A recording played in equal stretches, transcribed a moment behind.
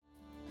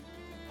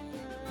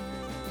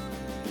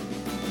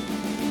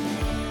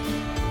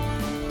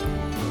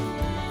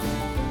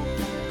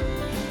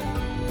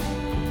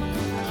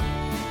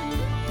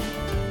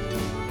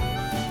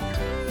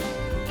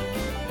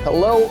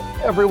Hello,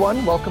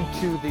 everyone. Welcome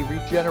to the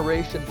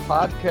Regeneration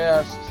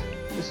Podcast.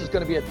 This is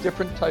going to be a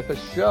different type of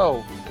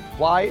show.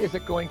 Why is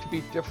it going to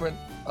be different,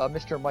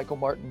 Mr. Michael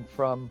Martin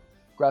from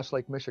Grass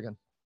Lake, Michigan?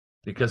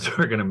 Because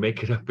we're going to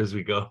make it up as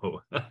we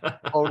go.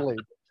 Totally.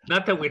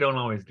 Not that we don't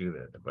always do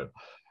that, but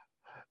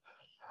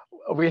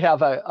we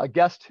have a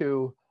guest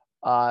who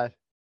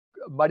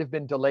might have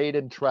been delayed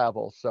in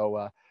travel.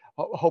 So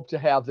hope to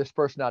have this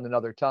person on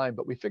another time,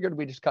 but we figured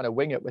we just kind of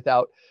wing it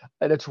without,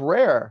 and it's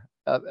rare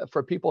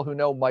for people who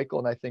know Michael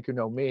and I think who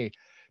know me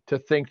to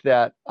think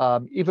that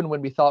even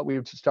when we thought we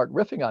would start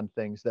riffing on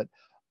things, that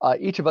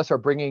each of us are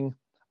bringing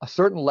a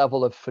certain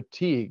level of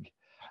fatigue.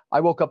 I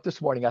woke up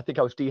this morning, I think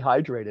I was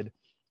dehydrated,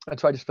 and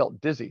so I just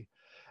felt dizzy.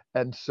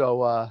 And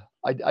so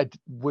I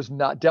was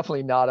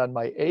definitely not on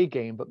my A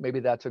game, but maybe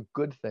that's a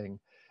good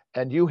thing.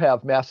 And you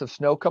have massive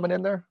snow coming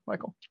in there,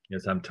 Michael?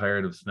 Yes, I'm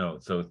tired of snow.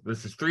 So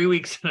this is 3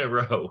 weeks in a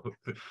row.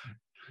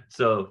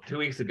 So 2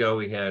 weeks ago,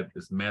 we had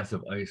this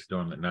massive ice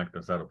storm that knocked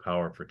us out of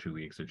power for 2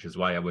 weeks, which is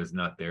why I was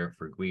not there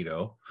for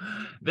Guido.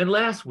 Then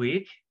last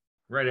week,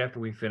 right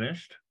after we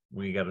finished,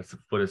 we got a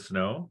foot of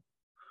snow,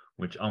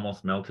 which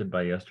almost melted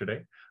by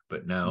yesterday.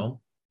 But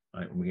now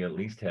we at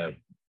least have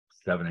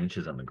 7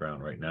 inches on the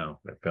ground right now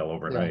that fell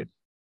overnight.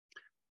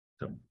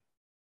 Yeah. So,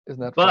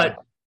 isn't that but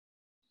fun?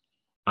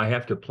 I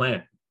have to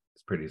plant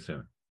pretty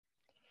soon.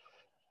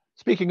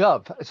 Speaking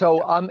of,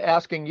 so I'm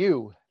asking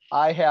you,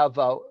 I have,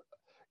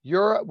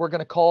 we're going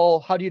to call,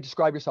 how do you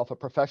describe yourself? A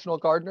professional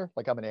gardener?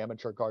 Like I'm an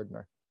amateur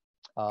gardener.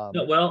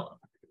 No, well,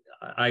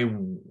 I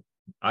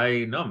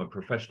know I'm a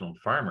professional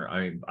farmer.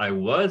 I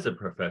was a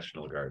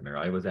professional gardener.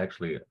 I was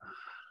actually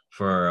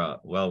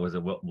was a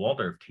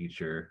Waldorf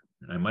teacher.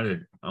 I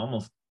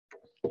almost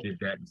did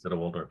that instead of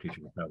Waldorf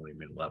teacher. We probably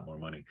made a lot more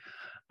money.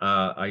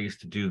 I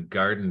used to do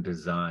garden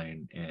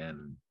design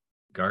and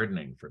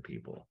gardening for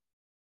people.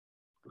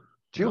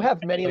 Do you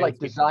have many like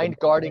designed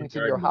gardens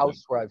in your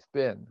house where I've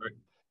been?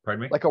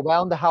 Pardon me? Like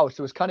around the house.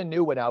 It was kind of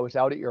new when I was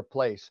out at your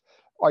place.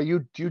 Do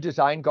you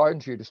design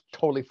gardens or you're just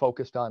totally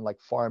focused on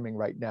like farming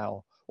right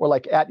now? Or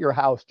like at your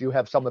house, do you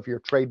have some of your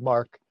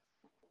trademark,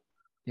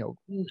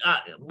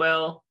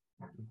 well,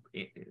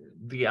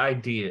 the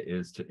idea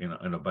is to, in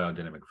a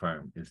biodynamic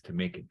farm, is to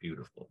make it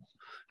beautiful.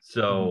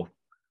 So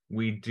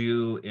we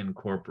do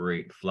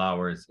incorporate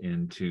flowers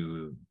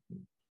into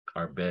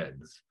our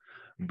beds,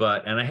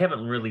 and I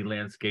haven't really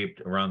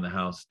landscaped around the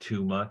house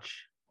too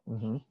much.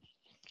 We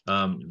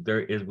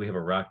have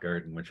a rock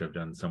garden which I've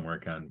done some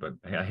work on, but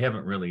I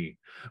haven't really.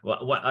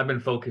 What I've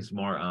been focused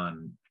more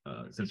on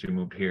since we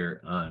moved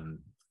here on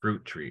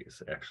fruit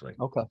trees, actually.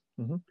 Okay.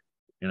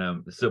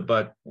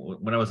 But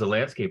when I was a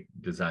landscape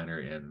designer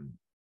and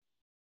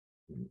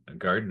a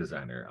garden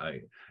designer,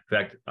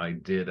 I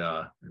did.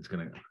 It's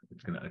gonna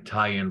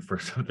tie in for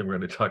something we're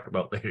going to talk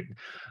about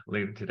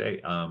later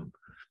today.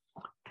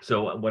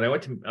 So when I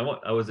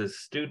was a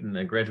student.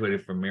 I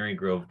graduated from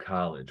Marygrove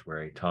College, where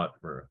I taught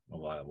for a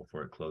while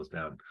before it closed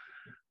down.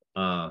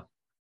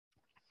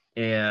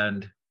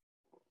 And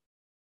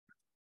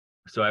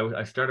so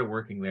I started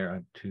working there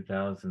in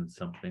 2000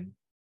 something.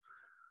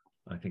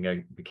 I think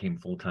I became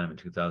full-time in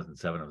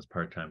 2007. I was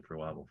part-time for a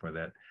while before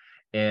that.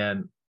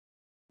 And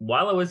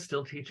while I was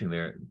still teaching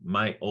there,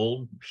 my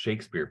old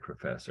Shakespeare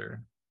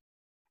professor,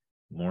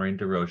 Maureen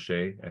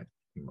DeRoche, I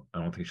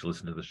don't think she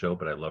listened to the show,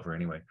 but I love her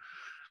anyway,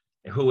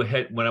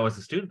 when I was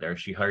a student there,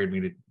 she hired me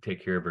to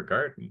take care of her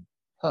garden.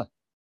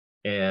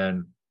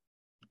 And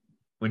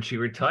when she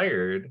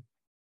retired,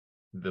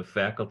 the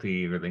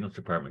faculty or the English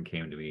department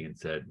came to me and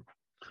said,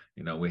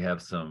 we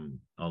have some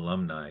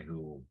alumni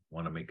who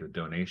want to make a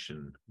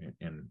donation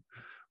in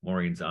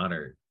Maureen's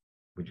honor.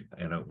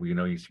 We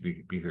know you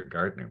should be her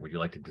gardener. Would you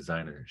like to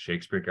design a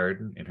Shakespeare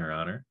garden in her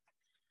honor?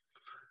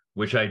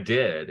 Which I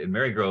did. And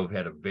Marygrove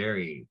had a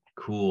very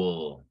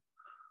cool,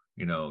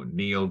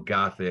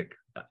 neo-Gothic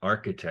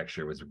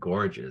architecture. It was a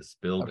gorgeous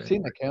building. I've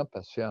seen the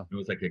campus, yeah. It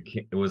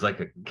was like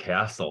a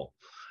castle.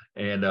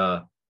 And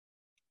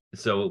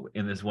so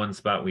in this one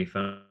spot we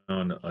found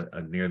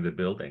near the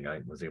building, I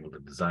was able to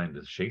design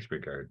this Shakespeare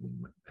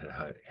garden.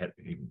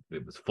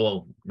 It was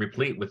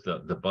replete with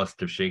the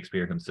bust of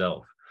Shakespeare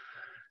himself,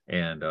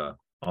 and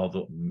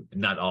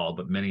not all,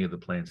 but many of the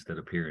plants that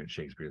appear in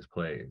Shakespeare's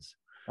plays.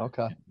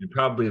 Okay. And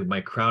probably my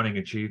crowning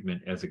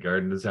achievement as a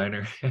garden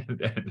designer. And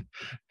then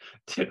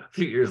a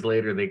few years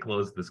later, they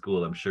closed the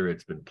school. I'm sure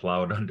it's been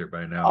plowed under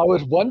by now. I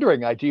was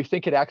wondering, do you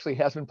think it actually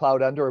has been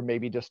plowed under, or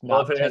maybe just not?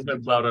 Well, if it has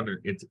been plowed under,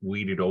 it's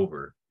weeded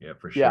over. Yeah,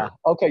 for sure. Yeah.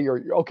 Okay.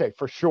 You're okay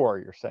for sure.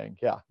 You're saying,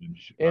 yeah.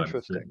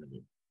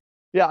 Interesting.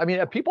 Yeah. I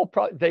mean, people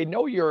they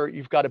know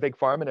you've got a big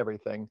farm and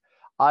everything.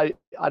 I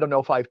don't know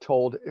if I've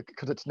told,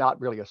 because it's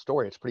not really a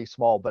story. It's pretty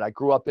small, but I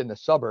grew up in the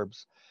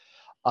suburbs,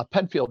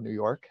 Penfield, New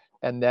York.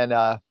 And then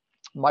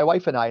my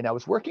wife and I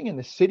was working in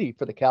the city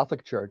for the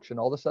Catholic Church, and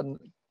all of a sudden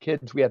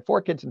we had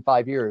 4 kids in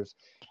 5 years,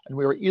 and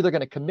we were either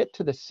going to commit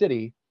to the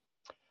city,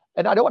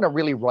 and I don't want to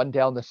really run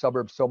down the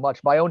suburbs so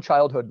much. My own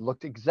childhood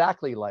looked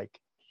exactly like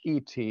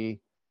E.T.,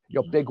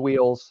 big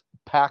wheels,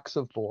 packs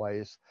of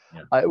boys.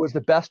 Yeah. It was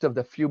the best of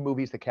the few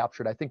movies that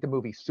captured. I think the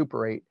movie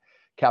Super 8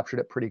 captured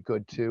it pretty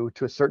good too,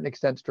 to a certain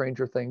extent,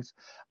 Stranger Things.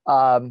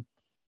 Um,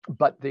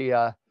 but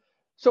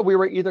so we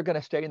were either going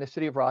to stay in the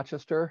city of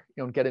Rochester,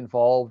 and get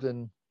involved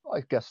in,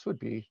 I guess would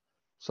be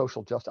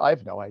social justice. I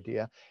have no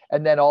idea.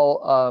 And then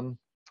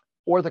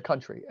or the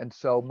country. And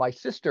so my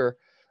sister,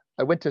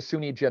 I went to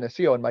SUNY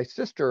Geneseo, and my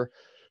sister,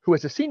 who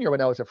was a senior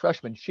when I was a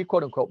freshman, she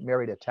quote unquote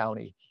married a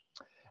townie.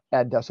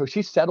 And so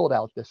she settled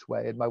out this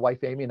way. And my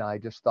wife, Amy, and I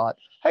just thought,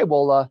 hey,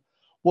 we'll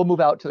move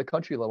out to the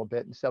country a little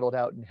bit, and settled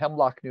out in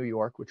Hemlock, New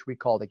York, which we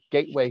call the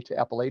gateway to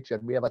Appalachia.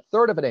 And we have a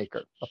third of an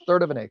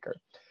acre.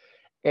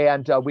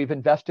 And we've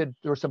invested,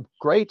 there was some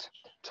great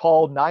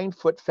tall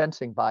 9-foot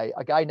fencing by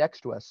a guy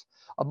next to us,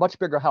 a much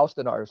bigger house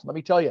than ours. Let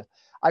me tell you,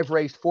 I've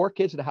raised 4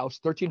 kids in a house,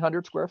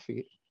 1,300 square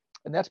feet.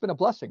 And that's been a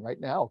blessing right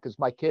now, because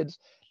my kids,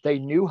 they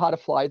knew how to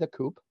fly the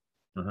coop.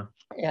 Uh-huh.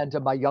 And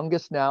my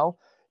youngest now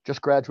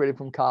just graduated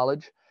from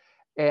college.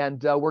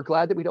 And we're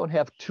glad that we don't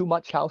have too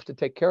much house to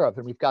take care of.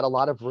 And we've got a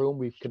lot of room.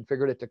 We've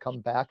configured it to come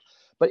back.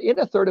 But in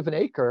a third of an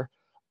acre,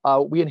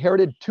 we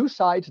inherited 2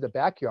 sides of the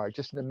backyard,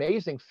 just an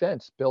amazing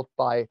fence built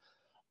by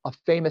a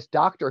famous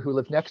doctor who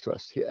lived next to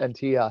us. He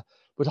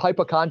was a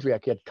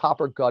hypochondriac. He had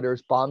copper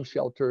gutters, bomb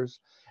shelters,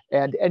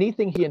 and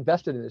anything he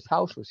invested in his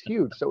house was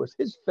huge. So it was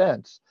his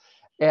fence,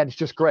 and it's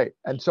just great.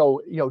 And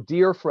so,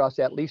 deer for us,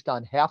 at least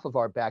on half of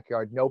our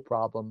backyard, no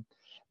problem.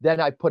 Then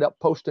I put up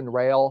post and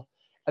rail,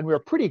 and we were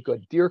pretty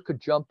good. Deer could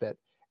jump it.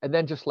 And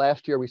then just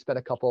last year, we spent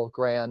a couple of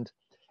grand.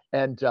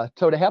 And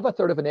so to have a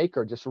third of an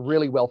acre just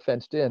really well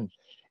fenced in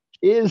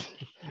is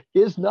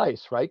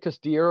nice, right? Because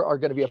deer are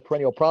going to be a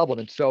perennial problem.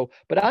 And so,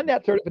 but on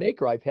that third of an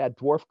acre, I've had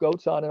dwarf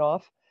goats on and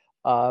off.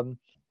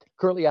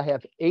 Currently, I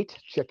have 8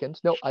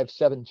 chickens. No, I have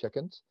 7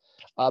 chickens.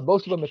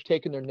 Most of them have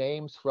taken their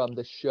names from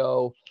the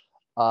show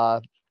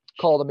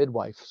Call the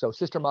Midwife. So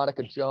Sister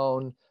Monica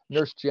Joan,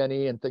 Nurse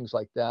Jenny, and things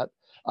like that.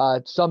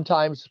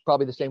 Sometimes,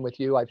 probably the same with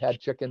you, I've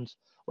had chickens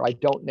where I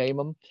don't name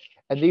them.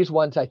 And these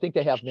ones, I think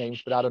they have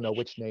names, but I don't know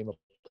which name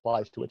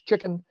applies to it.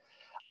 Chicken.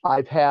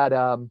 I've had,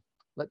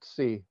 let's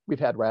see, we've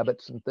had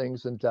rabbits and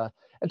things. And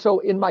so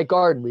in my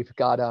garden, we've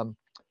got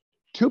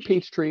 2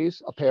 peach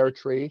trees, a pear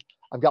tree.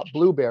 I've got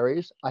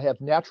blueberries. I have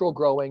natural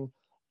growing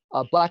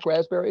black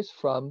raspberries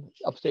from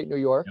upstate New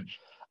York. Yep.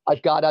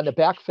 I've got on the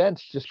back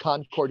fence just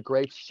Concord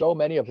grapes, so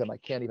many of them, I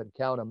can't even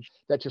count them,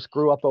 that just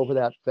grew up over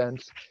that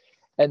fence.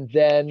 And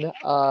then,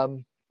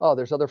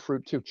 there's other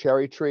fruit too,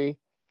 cherry tree.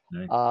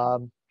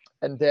 Nice.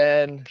 And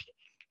then,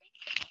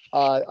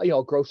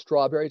 grow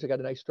strawberries. I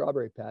got a nice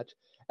strawberry patch.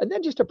 And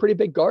then just a pretty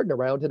big garden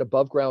around an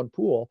above ground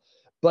pool.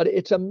 But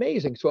it's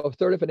amazing. So a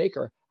third of an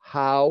acre,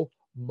 how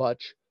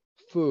much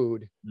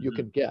food you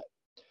can get.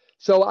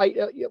 So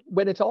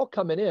when it's all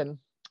coming in,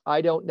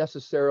 I don't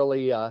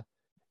necessarily,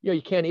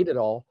 you can't eat it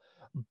all.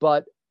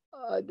 But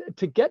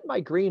to get my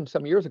greens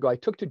some years ago, I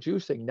took to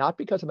juicing, not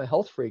because I'm a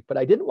health freak, but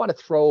I didn't want to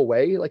throw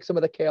away like some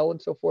of the kale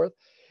and so forth.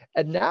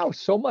 And now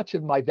so much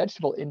of my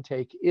vegetable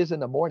intake is in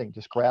the morning,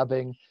 just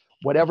grabbing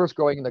whatever's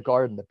growing in the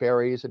garden, the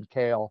berries and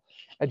kale,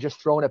 and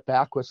just throwing it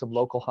back with some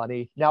local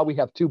honey. Now we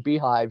have 2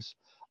 beehives.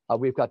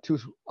 We've got 2.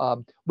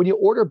 When you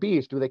order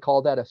bees, do they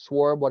call that a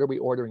swarm? What are we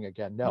ordering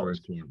again? No.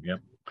 Yep.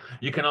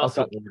 You can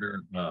also order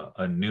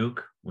a nuke,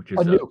 which is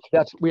a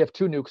nuke. We have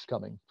 2 nukes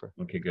coming.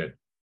 Okay, good.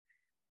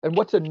 And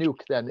what's a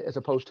nuke then, as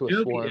opposed to a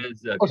nuke swarm?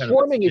 Is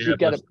swarming is you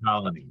get a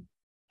colony.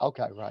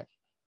 Okay, right.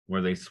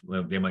 Where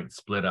they might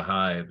split a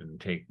hive and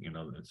take,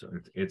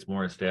 it's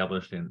more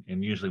established, and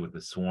usually with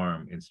the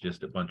swarm, it's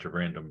just a bunch of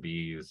random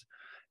bees,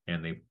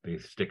 and they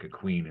stick a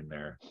queen in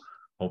there,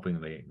 hoping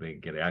they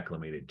get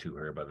acclimated to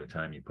her by the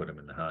time you put them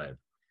in the hive.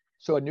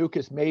 So a nuke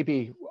is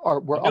maybe, or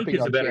we're a nuke upping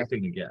is our a better chance.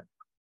 thing to get.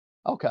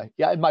 Okay,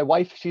 yeah, and my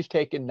wife, she's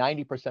taken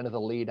 90% of the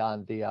lead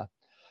on the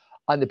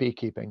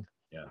beekeeping.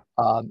 Yeah.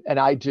 And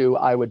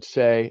I would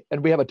say,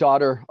 and we have a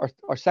daughter,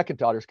 our second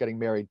daughter's getting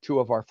married. 2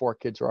 of our 4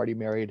 kids are already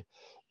married.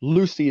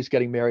 Lucy's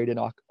getting married in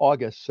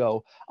August.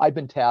 So I've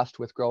been tasked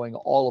with growing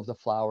all of the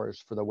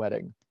flowers for the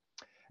wedding.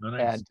 Oh,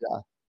 nice.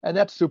 And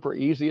that's super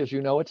easy. As you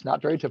know, it's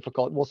not very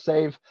difficult. We'll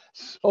save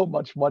so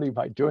much money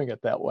by doing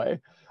it that way.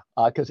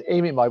 Because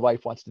Amy, my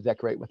wife, wants to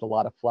decorate with a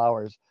lot of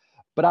flowers.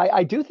 But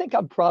I do think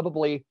I'm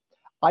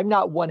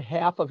not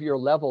 1/2 of your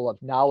level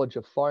of knowledge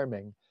of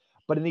farming.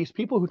 But in these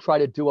people who try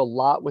to do a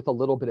lot with a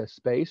little bit of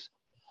space,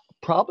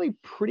 probably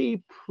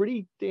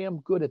pretty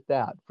damn good at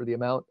that for the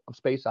amount of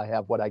space I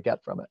have, what I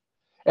get from it.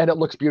 And it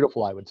looks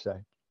beautiful, I would say.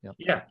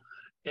 Yeah.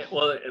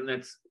 Well,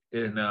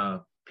 and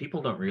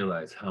people don't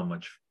realize how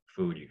much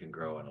food you can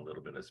grow in a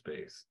little bit of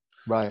space.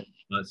 Right.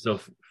 So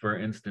for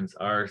instance,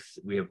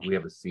 we have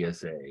a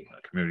CSA,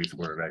 a Community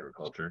Supported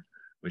Agriculture,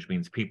 which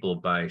means people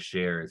buy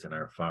shares in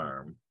our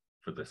farm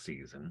for the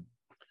season.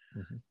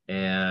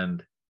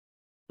 And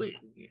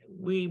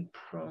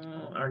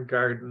our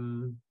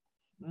garden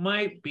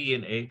might be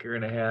 1.5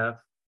 acres,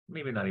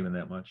 maybe not even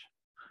that much.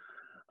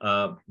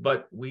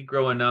 But we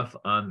grow enough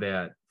on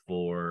that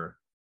for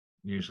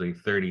usually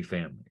 30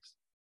 families.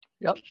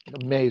 Yep.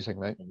 Amazing,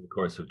 right? In the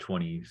course of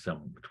 20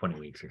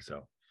 weeks or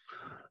so.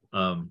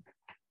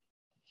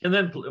 And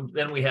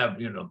then we have,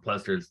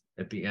 plus there's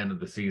at the end of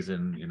the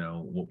season,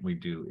 what we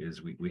do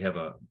is we have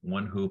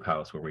one hoop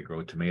house where we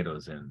grow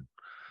tomatoes in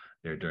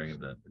there during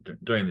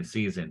the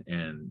season,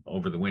 and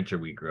over the winter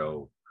we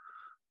grow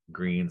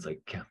greens.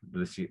 Like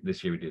this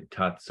year we did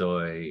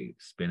tatsoi,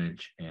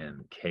 spinach,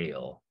 and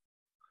kale,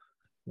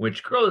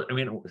 which grows,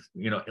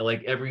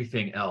 like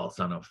everything else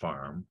on a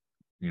farm,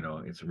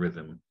 it's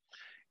rhythm.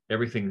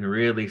 Everything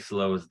really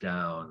slows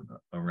down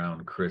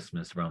around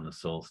Christmas, around the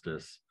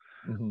solstice,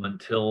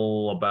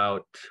 until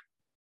about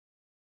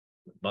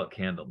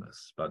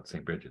Candlemas, about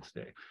St. Bridget's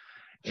Day.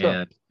 Sure.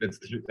 And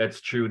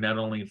that's true not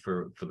only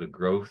for the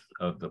growth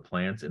of the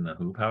plants in the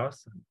hoop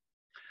house,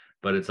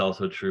 but it's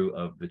also true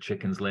of the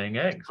chickens laying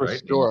eggs,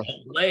 right? Sure.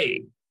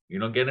 You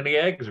don't get any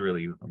eggs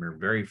really,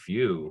 very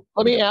few.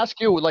 Let me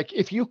ask you, like,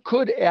 if you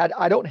could add,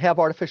 I don't have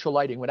artificial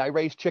lighting. When I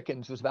raised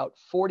chickens, it was about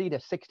 40 to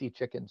 60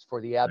 chickens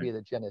for the Abbey of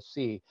the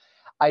Genesee.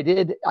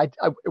 It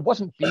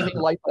wasn't beaming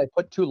light, but I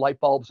put 2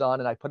 light bulbs on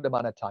and I put them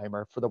on a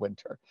timer for the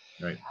winter.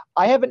 Right.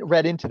 I haven't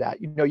read into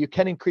that. You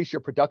can increase your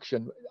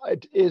production.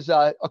 It is,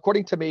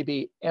 according to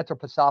maybe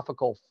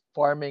anthroposophical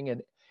farming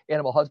and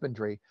animal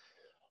husbandry,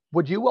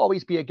 would you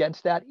always be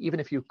against that, even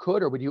if you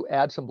could, or would you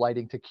add some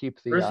lighting to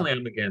keep the? Personally,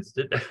 I'm against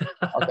it.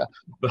 Okay.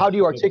 How do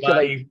you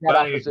articulate that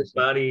opposition?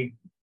 Body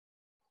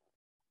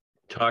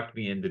talked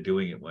me into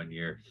doing it one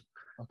year.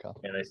 Okay.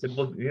 And I said,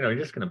 well, you're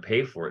just going to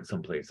pay for it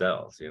someplace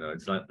else.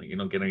 It's not, you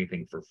don't get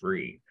anything for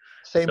free.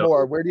 Say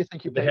more. Where do you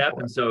think you pay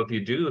for it? So if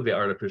you do the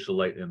artificial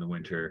light in the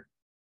winter,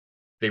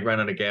 they run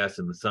out of gas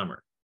in the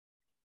summer.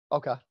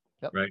 Okay.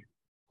 Yep. Right.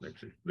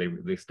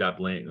 They stop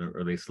laying,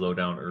 or they slow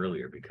down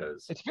earlier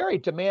because it's very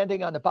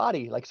demanding on the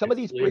body. Like some of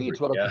these breeds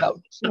will have about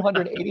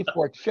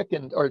 284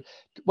 chickens, or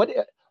what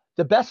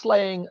the best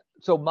laying.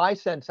 So my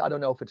sense, I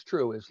don't know if it's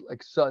true, is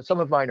like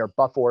some of mine are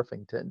Buff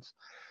Orpingtons.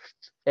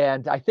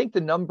 And I think the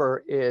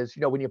number is,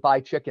 when you buy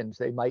chickens,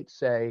 they might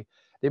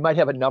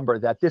have a number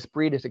that this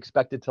breed is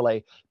expected to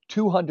lay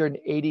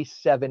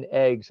 287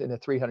 eggs in a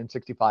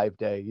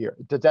 365-day year.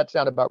 Does that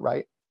sound about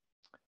right?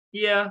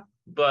 Yeah,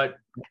 but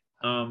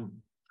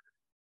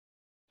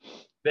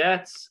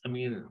that's,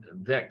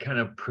 that kind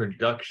of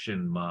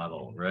production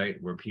model, right?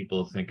 Where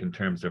people think in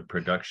terms of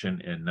production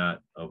and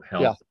not of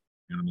health of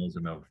animals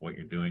and of what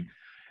you're doing.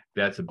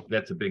 That's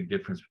a big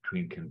difference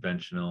between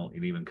conventional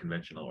and even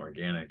conventional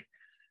organic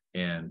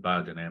and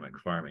biodynamic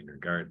farming or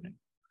gardening.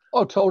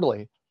 Oh,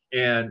 totally.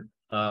 And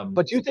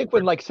but you think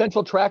when like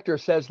Central Tractor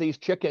says these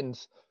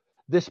chickens,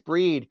 this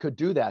breed could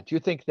do that, do you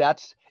think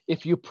that's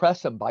if you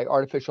press them by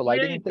artificial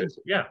lighting and things?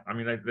 Yeah,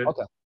 okay.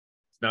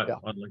 It's not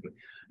unlikely.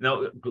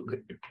 Now,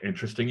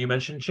 interesting you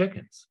mentioned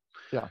chickens.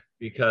 Yeah.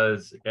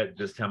 Because at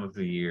this time of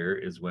the year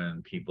is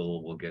when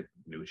people will get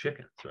new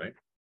chickens, right?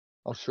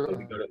 Oh, sure. So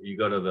you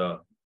go to the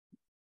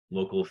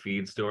local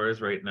feed stores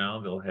right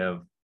now, they'll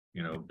have,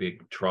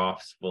 big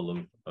troughs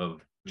full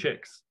of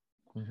chicks.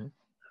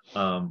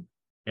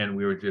 And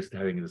we were just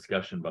having a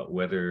discussion about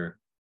whether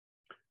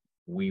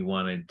we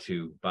wanted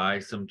to buy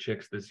some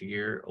chicks this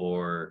year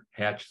or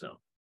hatch some.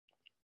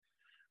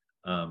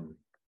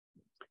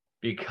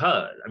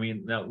 Because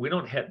now we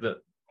don't have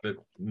the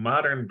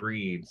modern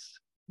breeds,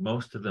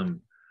 most of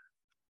them,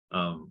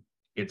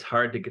 it's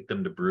hard to get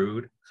them to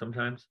brood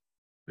sometimes.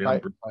 They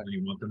don't brood when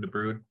you want them to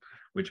brood,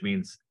 which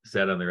means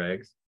set on their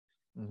eggs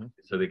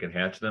so they can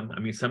hatch them.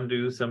 Some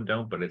do, some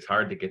don't, but it's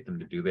hard to get them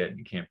to do that, and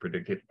you can't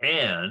predict it.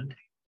 And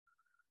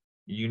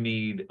you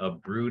need a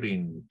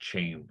brooding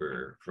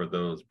chamber for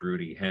those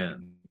broody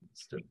hens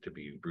to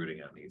be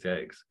brooding on these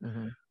eggs,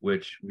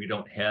 which we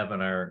don't have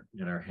in our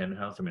hen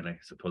house. I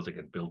suppose I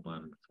could build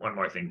one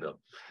more thing though.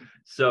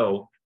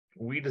 So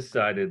we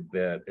decided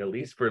that at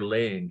least for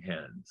laying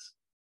hens,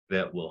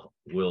 that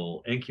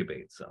will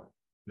incubate some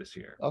this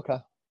year. Okay.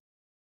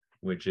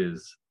 Which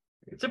is,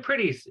 it's a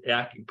pretty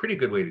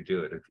good way to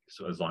do it.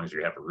 So as long as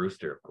you have a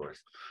rooster, of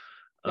course.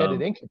 And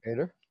an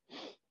incubator.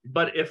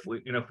 But if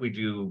we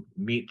do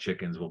meat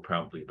chickens, we'll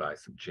probably buy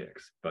some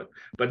chicks. But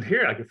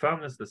here, I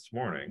found this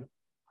morning.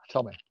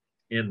 Tell me.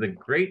 In the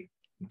Great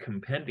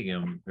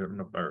Compendium,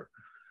 or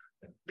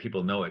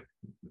people know it,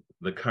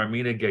 the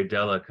Carmina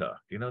Gaelica.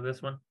 Do you know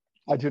this one?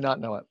 I do not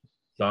know it.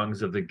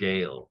 Songs of the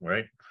Gael,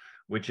 right?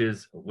 Which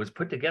was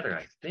put together,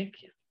 I think.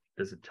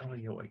 Does it tell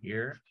you what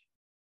year?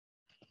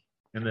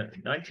 In the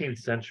 19th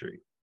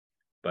century,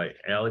 by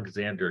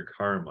Alexander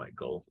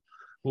Carmichael,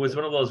 who was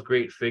one of those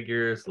great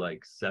figures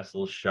like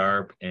Cecil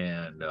Sharp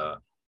and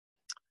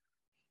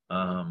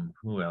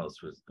who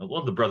else was?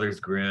 Well, the Brothers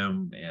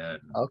Grimm and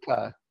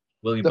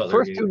William Butler. The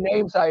first two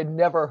names I had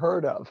never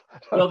heard of.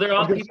 Well, they're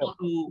all people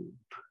who,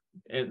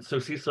 and so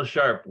Cecil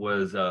Sharp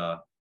was I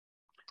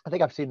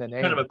think I've seen the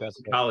name. Kind of a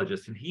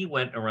psychologist, and he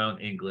went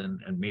around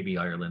England and maybe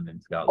Ireland and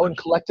Scotland. Oh, and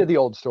collected the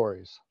old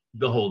stories.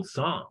 The old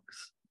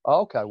songs.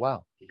 Oh, okay,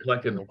 wow. He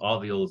collected all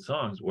the old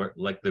songs, where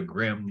like the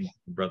Grimm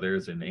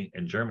brothers in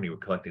Germany were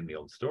collecting the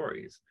old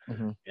stories,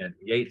 and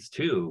Yeats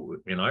too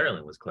in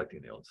Ireland was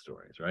collecting the old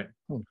stories, right?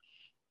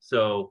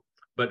 So,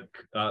 but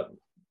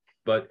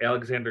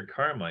Alexander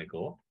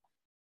Carmichael,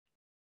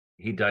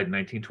 he died in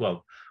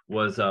 1912,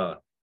 was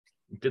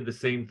did the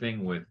same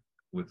thing with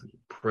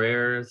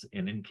prayers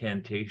and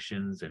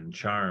incantations and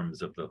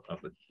charms of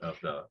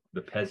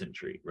the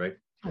peasantry, right?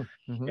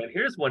 Mm-hmm. And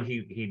here's one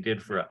he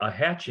did for a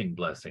hatching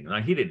blessing.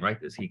 Now he didn't write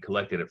this; he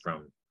collected it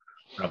from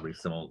probably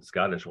some old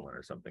Scottish one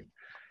or something.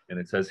 And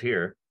it says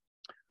here,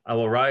 "I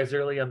will rise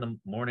early on the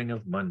morning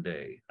of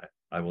Monday.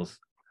 I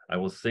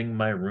will sing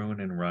my rune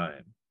and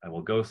rhyme. I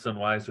will go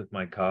sunwise with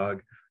my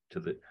cog to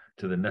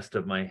the nest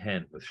of my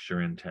hen with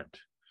sure intent.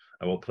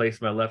 I will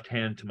place my left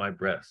hand to my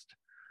breast,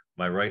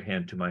 my right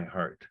hand to my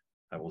heart.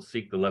 I will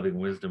seek the loving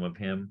wisdom of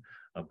him,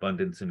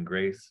 abundance and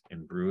grace,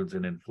 in broods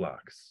and in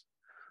flocks.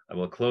 I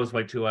will close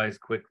my two eyes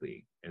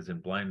quickly, as in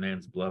blind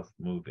man's bluff,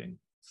 moving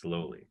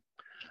slowly.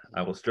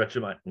 I will stretch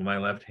my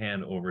left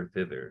hand over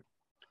thither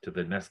to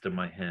the nest of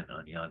my hen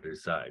on yonder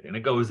side." And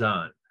it goes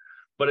on,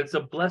 but it's a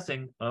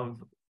blessing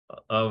of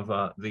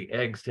the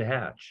eggs to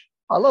hatch.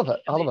 I love it.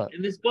 I love it.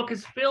 And this book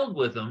is filled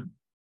with them.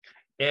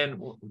 And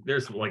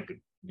there's like,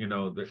 you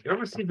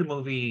ever see the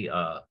movie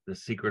The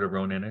Secret of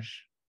Ronan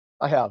Ish?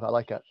 I have. I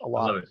like it a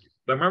lot. I love it.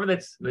 But remember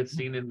that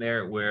scene in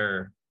there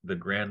where the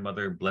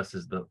grandmother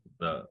blesses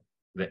the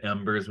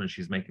embers when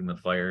she's making the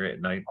fire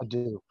at night? I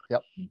do.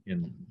 Yep.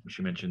 And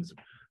she mentions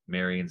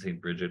Mary and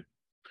Saint Bridget.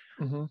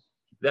 Mm-hmm.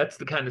 That's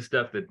the kind of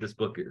stuff that this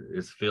book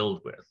is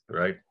filled with,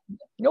 right?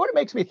 You know what it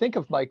makes me think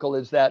of, Michael,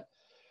 is that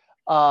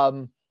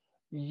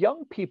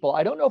young people,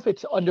 I don't know if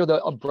it's under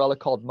the umbrella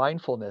called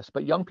mindfulness,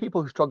 but young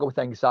people who struggle with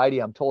anxiety,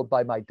 I'm told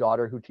by my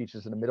daughter who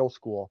teaches in a middle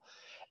school,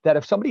 that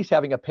if somebody's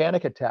having a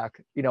panic attack,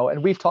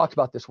 and we've talked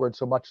about this word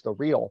so much, the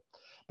real,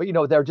 but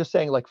they're just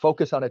saying like,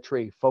 focus on a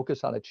tree,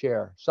 focus on a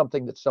chair,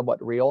 something that's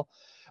somewhat real.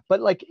 But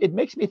like, it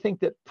makes me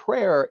think that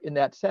prayer in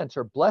that sense,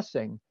 or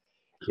blessing,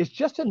 is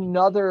just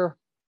another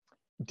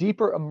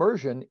deeper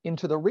immersion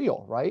into the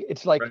real, right?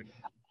 It's like, right.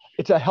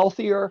 It's a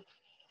healthier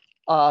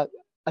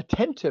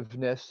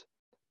attentiveness,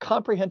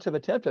 comprehensive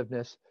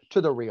attentiveness to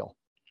the real.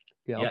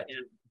 Yeah,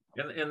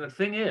 and the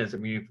thing is, I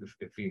mean,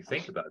 if you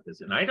think about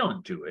this, and I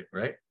don't do it,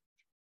 right?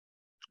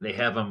 They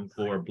have them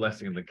for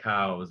blessing the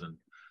cows and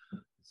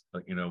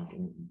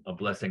a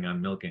blessing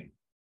on milking,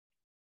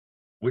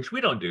 which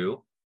we don't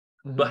do,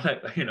 mm-hmm.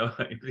 But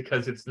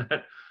because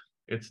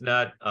it's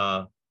not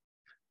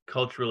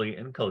culturally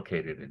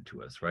inculcated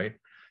into us, right?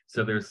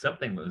 So there's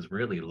something that was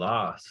really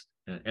lost,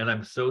 and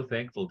I'm so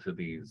thankful to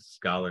these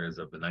scholars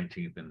of the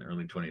 19th and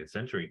early 20th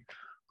century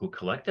who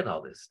collected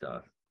all this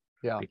stuff.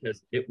 Yeah,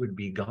 because it would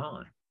be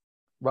gone.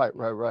 Right. It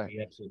would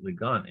be absolutely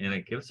gone, and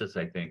it gives us,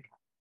 I think,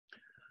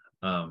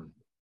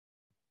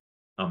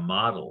 a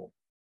model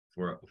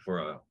for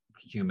a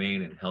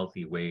humane and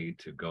healthy way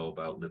to go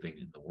about living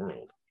in the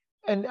world.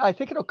 And I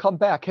think it'll come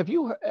back.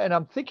 And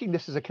I'm thinking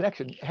this is a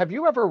connection. Have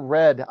you ever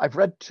read, I've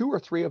read 2 or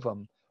 3 of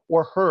them,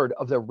 or heard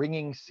of the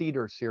Ringing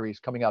Cedar series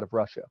coming out of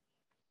Russia?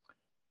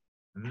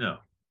 No.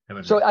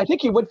 So I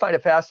think you would find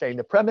it fascinating.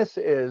 The premise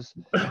is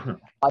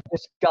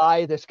this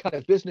guy, this kind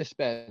of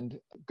businessman,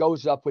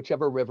 goes up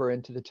whichever river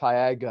into the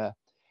Taiga,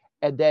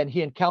 and then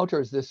he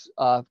encounters this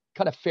kind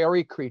of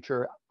fairy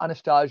creature,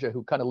 Anastasia,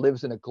 who kind of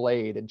lives in a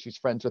glade, and she's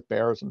friends with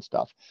bears and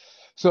stuff.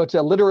 So it's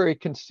a literary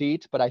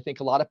conceit, but I think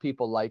a lot of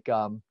people like,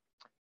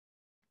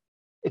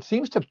 it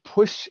seems to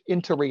push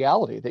into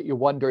reality that you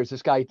wonder, is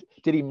this guy,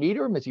 did he meet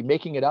her? Is he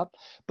making it up?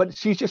 But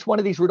she's just one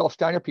of these Rudolf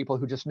Steiner people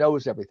who just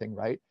knows everything,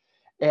 right?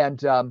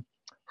 And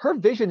her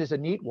vision is a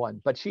neat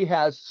one, but she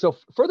has, so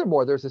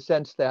furthermore, there's a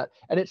sense that,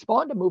 and it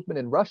spawned a movement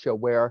in Russia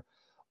where,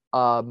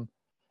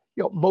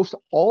 most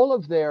all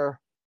of their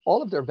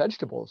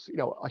vegetables,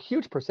 a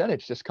huge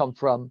percentage just come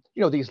from,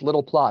 these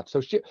little plots.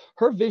 So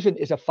her vision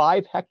is a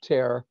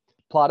 5-hectare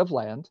plot of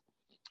land.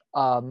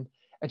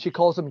 And she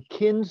calls them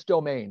Kin's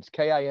domains,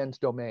 Kin's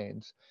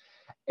domains.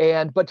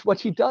 But what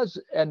she does,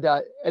 and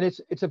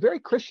it's a very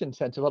Christian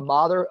sense of a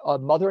mother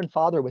and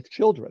father with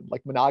children,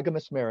 like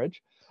monogamous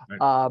marriage.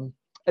 Right.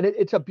 And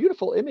it's a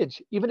beautiful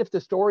image, even if the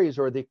stories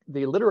or the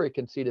literary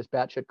conceit is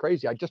batshit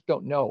crazy. I just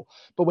don't know.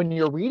 But when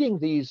you're reading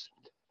these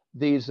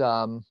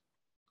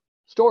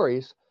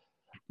stories,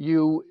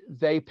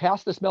 they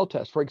pass the smell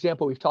test. For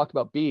example, we've talked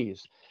about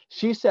bees.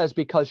 She says,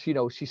 because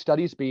she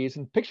studies bees,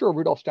 and picture a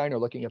Rudolf Steiner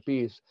looking at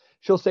bees,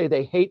 she'll say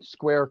they hate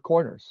square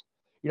corners.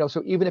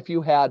 So even if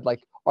you had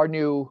like our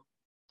new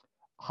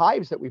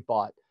hives that we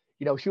bought,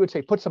 she would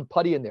say, put some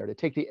putty in there to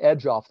take the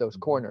edge off those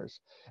corners.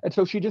 And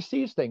so she just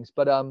sees things.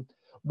 But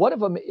one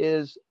of them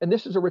is, and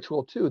this is a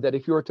ritual too, that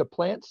if you were to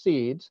plant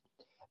seeds,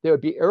 they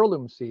would be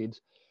heirloom seeds,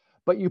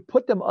 but you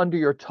put them under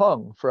your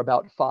tongue for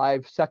about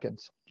 5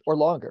 seconds or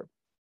longer.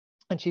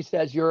 And she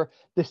says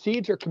the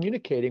seeds are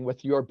communicating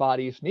with your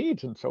body's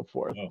needs and so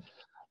forth. Oh.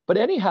 But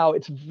anyhow,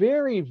 it's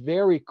very,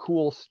 very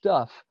cool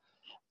stuff.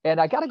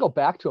 And I got to go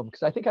back to them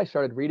because I think I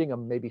started reading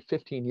them maybe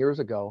 15 years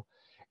ago.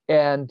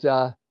 And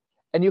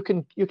you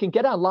can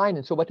get online.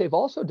 And so what they've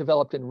also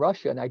developed in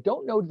Russia, and I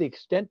don't know the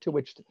extent to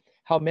which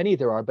how many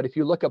there are, but if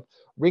you look up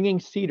Ringing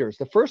Cedars,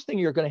 the first thing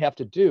you're going to have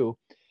to do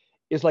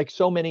is, like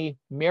so many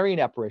Marian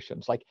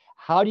apparitions, like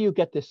how do you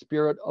get the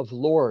spirit of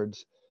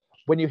lords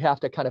when you have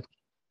to kind of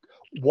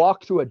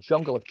walk through a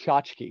jungle of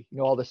tchotchke,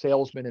 all the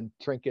salesmen and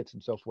trinkets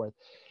and so forth.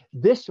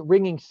 This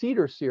Ringing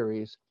Cedar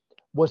series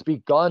was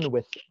begun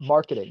with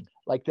marketing,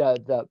 like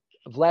the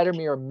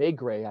Vladimir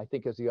Maigret, I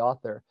think, is the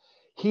author.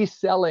 He's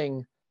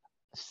selling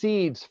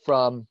seeds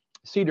from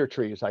cedar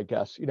trees, I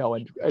guess,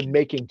 and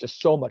making just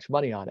so much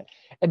money on it.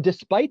 And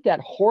despite that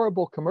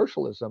horrible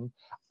commercialism,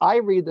 I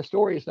read the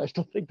stories and I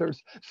still think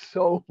there's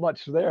so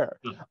much there.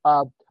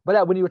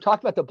 But when you were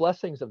talking about the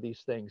blessings of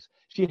these things,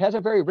 she has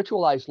a very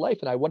ritualized life.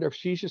 And I wonder if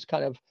she's just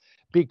kind of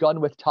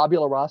begun with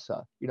tabula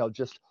rasa,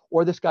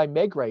 or this guy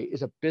Maigret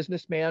is a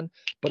businessman,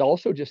 but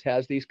also just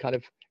has these kind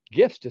of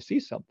gifts to see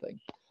something.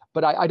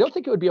 But I don't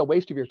think it would be a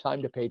waste of your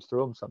time to page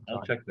through them sometime.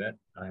 I'll check that.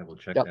 I will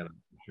check that out.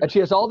 Sure. And she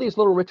has all these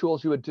little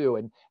rituals you would do,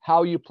 and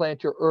how you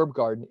plant your herb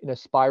garden in a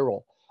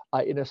spiral,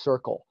 in a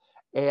circle,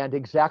 and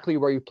exactly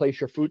where you place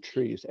your fruit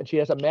trees. And she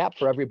has a map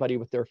for everybody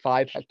with their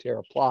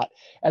 5-hectare plot.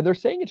 And they're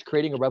saying it's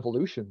creating a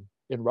revolution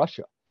in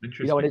Russia.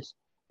 Interesting. And it's,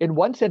 in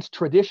one sense,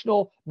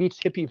 traditional meets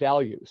hippie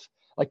values.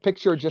 Like,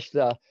 picture just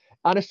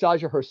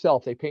Anastasia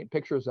herself. They paint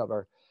pictures of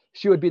her.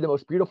 She would be the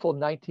most beautiful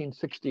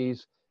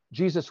 1960s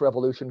Jesus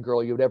Revolution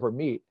girl you'd ever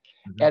meet.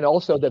 Mm-hmm. And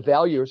also the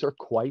values are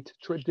quite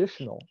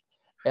traditional.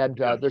 And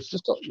there's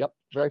just,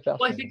 very fascinating.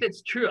 Well, I think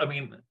that's true. I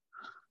mean,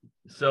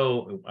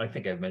 so I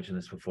think I've mentioned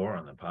this before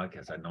on the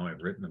podcast. I know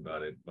I've written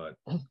about it, but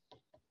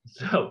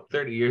so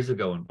 30 years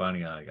ago when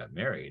Bonnie and I got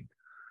married,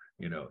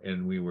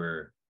 and we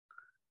were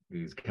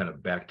these kind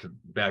of back to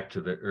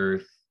the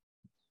earth.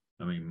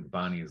 I mean,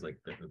 Bonnie is like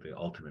the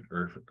ultimate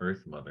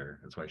earth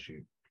mother. That's why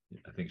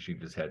I think she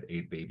just had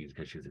 8 babies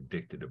because she's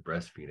addicted to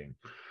breastfeeding.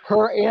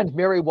 Her and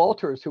Mary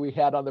Walters, who we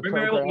had on the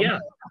program. Yeah.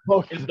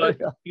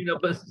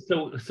 But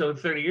so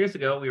 30 years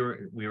ago,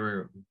 we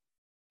were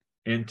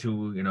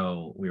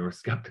into, we were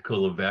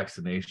skeptical of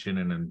vaccination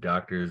and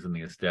doctors and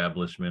the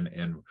establishment,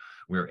 and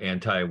we were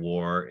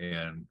anti-war,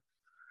 and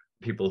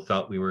people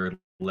thought we were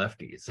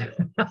lefties.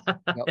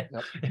 Yep.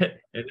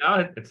 And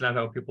now it's not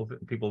how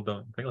people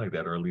don't think like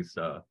that, or at least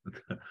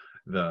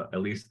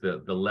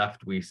the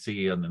left we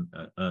see on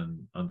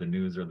the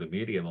news or the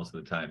media most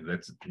of the time,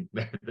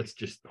 that's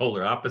just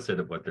polar opposite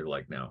of what they're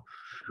like now.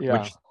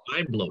 Which is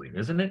mind-blowing,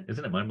 isn't it?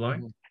 Isn't it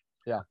mind-blowing?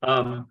 Yeah.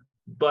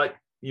 But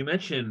you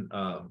mentioned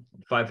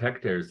 5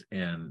 hectares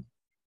and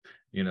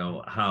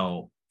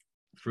how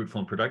fruitful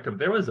and productive.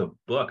 There was a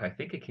book, I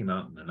think it came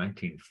out in the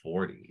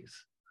 1940s.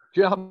 Do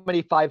you know how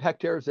many 5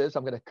 hectares is?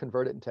 I'm going to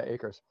convert it into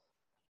acres.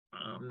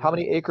 How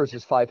many acres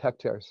is 5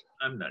 hectares?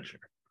 I'm not sure.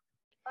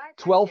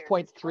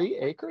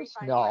 12.3 acres?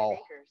 No.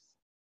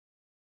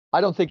 I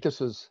don't think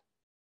this is.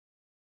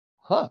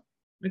 It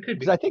could be.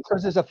 Because I think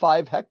hers is a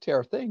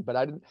 5-hectare thing, but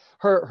I didn't.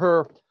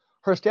 Her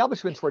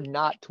establishments were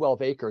not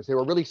 12 acres. They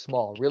were really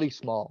small, really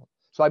small.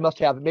 So I must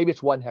have, maybe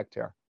it's 1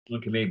 hectare.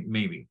 Okay,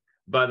 maybe.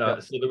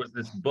 But so there was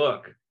this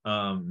book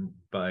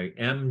by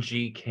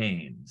M.G.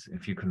 Keynes.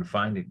 If you can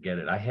find it, get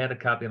it. I had a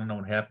copy. I don't know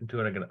what happened to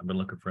it. I've been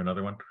looking for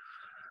another one.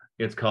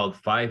 It's called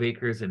 5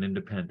 Acres and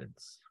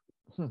Independence.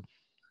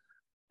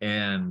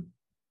 And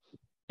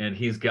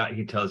he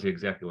tells you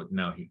exactly what.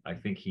 Now I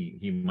think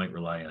he might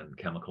rely on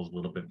chemicals a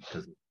little bit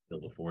because it's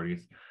still the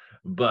 40s,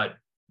 but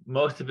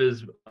most of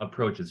his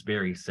approach is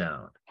very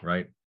sound,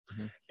 right?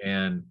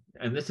 Mm-hmm.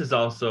 And this is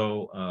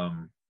also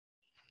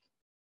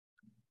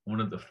one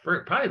of the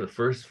probably the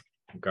first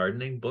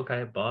gardening book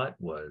I bought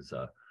was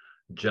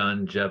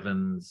John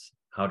Jevons'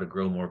 How to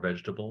Grow More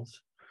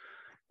Vegetables.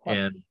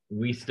 And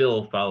we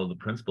still follow the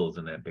principles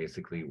in that,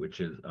 basically, which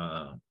is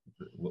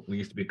what we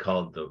used to be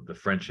called the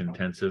French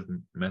intensive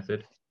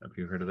method. Have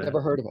you heard of that?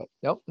 Never heard of it.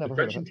 Nope, never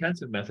heard of it. The French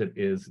intensive method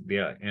is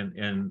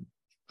and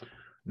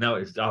now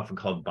it's often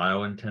called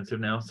bio-intensive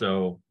now.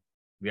 So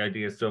the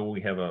idea is, so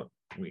we have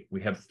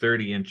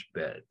 30-inch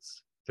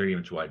beds,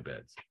 30-inch wide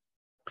beds,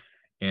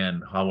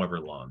 and however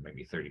long,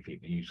 maybe 30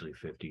 feet, usually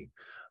 50.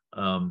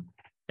 And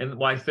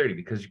why 30?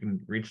 Because you can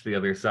reach the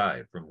other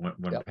side from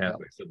one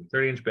pathway. So the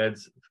 30-inch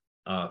beds,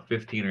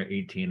 15 or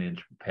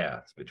 18-inch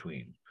paths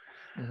between.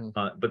 Mm-hmm.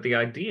 But the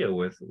idea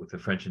with the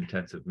French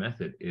intensive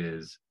method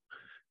is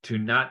to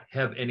not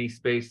have any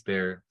space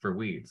there for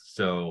weeds.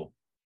 So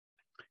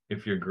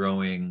if you're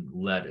growing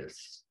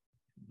lettuce,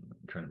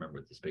 I'm trying to remember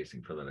what the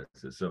spacing for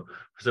lettuce is. So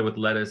with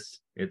lettuce,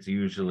 it's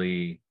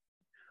usually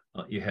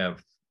you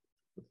have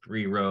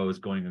 3 rows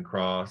going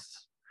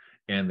across,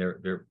 and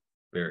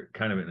they're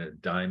kind of in a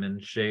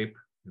diamond shape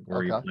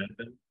where you plant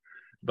them,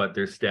 but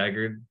they're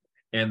staggered.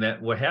 And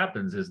that what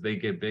happens is they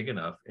get big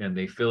enough and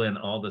they fill in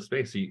all the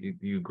space. So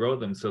you grow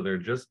them so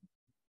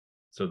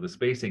so the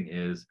spacing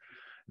is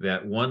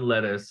that one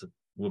lettuce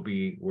will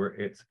be where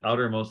its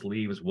outermost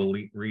leaves will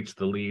reach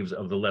the leaves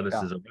of the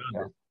lettuces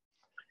around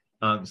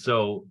it.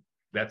 So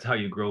that's how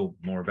you grow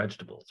more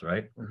vegetables,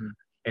 right? Mm-hmm.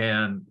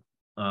 And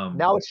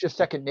now it's just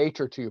second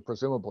nature to you,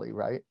 presumably,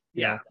 right?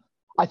 Yeah.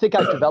 I think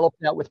I've developed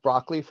that with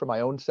broccoli for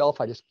my own self.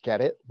 I just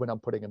get it when I'm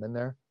putting them in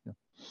there.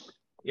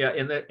 Yeah,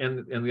 and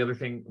the other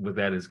thing with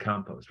that is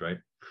compost, right?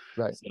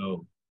 Right.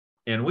 So,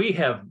 and we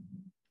have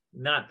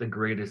not the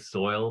greatest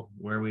soil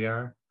where we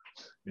are.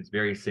 It's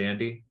very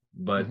sandy,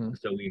 but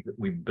so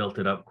we built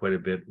it up quite a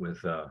bit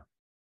with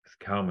It's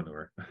cow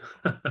manure.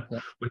 Yeah.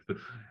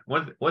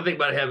 One thing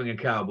about having a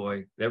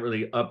cowboy, that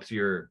really ups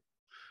your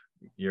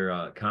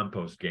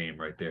compost game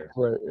right there.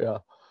 Right. Yeah.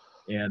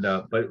 And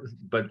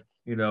but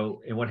you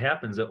know, and what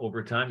happens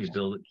over time,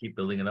 you keep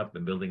building it up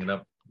and building it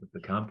up with the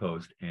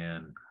compost,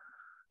 and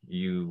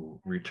you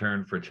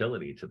return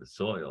fertility to the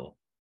soil,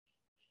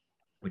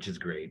 which is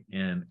great,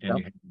 and Yeah.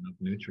 you have enough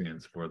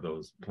nutrients for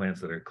those plants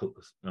that are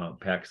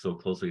packed so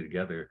closely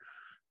together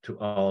to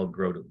all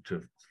grow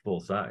to full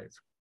size.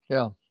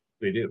 Yeah.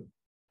 They do.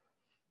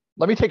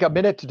 Let me take a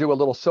minute to do a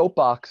little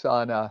soapbox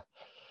on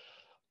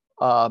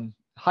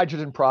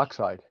hydrogen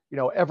peroxide. You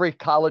know, every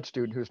college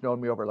student who's known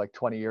me over like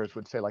 20 years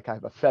would say like I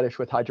have a fetish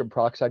with hydrogen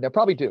peroxide. And I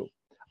probably do.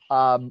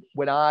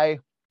 When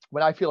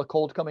I feel a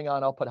cold coming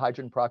on, I'll put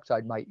hydrogen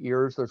peroxide in my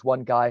ears. There's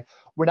one guy.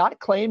 We're not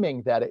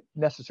claiming that it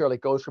necessarily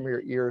goes from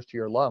your ears to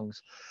your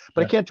lungs,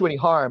 but Yeah. it can't do any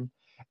harm.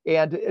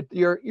 And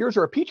your ears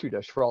are a petri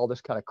dish for all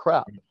this kind of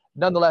crap.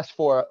 Nonetheless,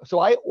 so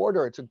I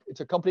order. It's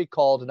a company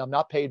called, and I'm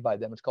not paid by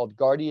them. It's called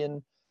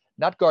Guardian,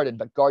 not Garden,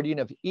 but Guardian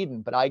of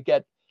Eden. But I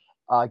get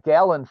a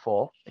gallon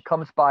full. It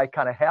comes by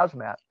kind of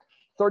hazmat,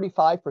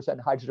 35%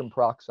 hydrogen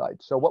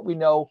peroxide. So what we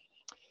know,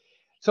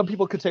 some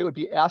people could say it would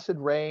be acid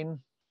rain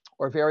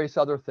or various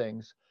other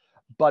things,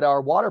 but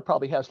our water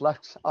probably has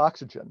less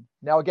oxygen.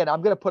 Now, again,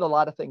 I'm going to put a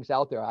lot of things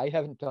out there. I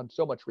haven't done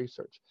so much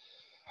research.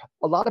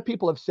 A lot of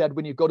people have said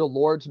when you go to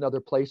Lourdes and other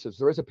places,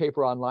 there is a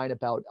paper online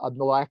about a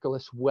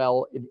miraculous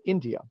well in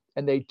India,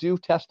 and they do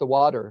test the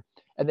water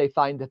and they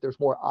find that there's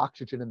more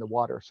oxygen in the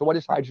water. So what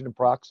is hydrogen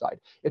peroxide?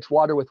 It's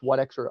water with one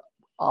extra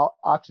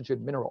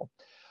oxygen mineral.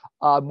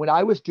 When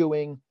I was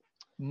doing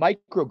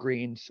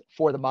microgreens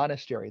for the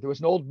monastery, there was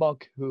an old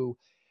monk who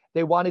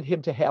they wanted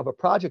him to have a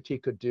project he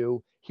could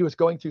do. He was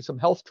going through some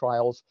health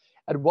trials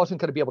and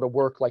wasn't going to be able to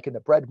work like in the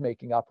bread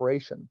making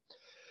operation.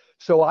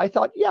 So I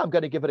thought, yeah, I'm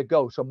going to give it a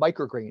go. So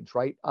microgreens,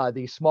 right?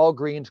 These small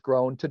greens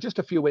grown to just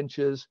a few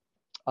inches.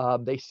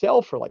 They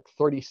sell for like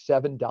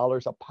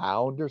 $37 a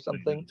pound or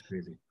something. That's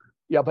crazy.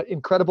 Yeah, but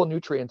incredible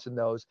nutrients in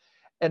those.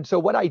 And so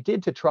what I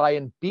did to try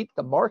and beat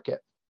the market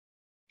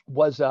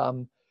was,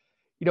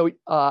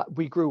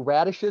 we grew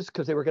radishes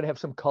because they were going to have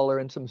some color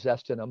and some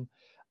zest in them.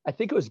 I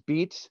think it was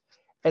beets.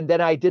 And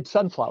then I did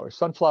sunflowers.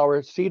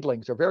 Sunflower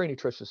seedlings are very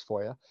nutritious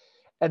for you.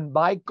 And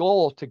my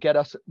goal to get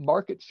us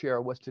market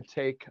share was to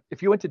take,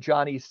 if you went to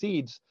Johnny's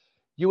Seeds,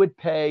 you would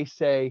pay,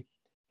 say,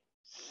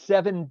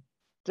 $7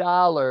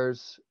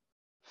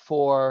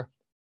 for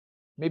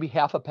maybe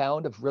half a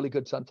pound of really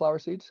good sunflower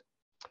seeds.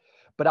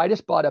 But I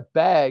just bought a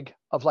bag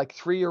of like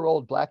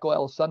 3-year-old black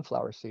oil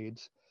sunflower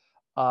seeds,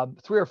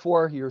 3 or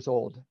 4 years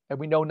old. And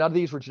we know none of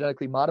these were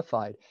genetically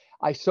modified.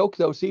 I soaked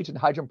those seeds in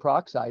hydrogen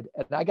peroxide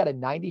and I got a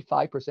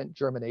 95%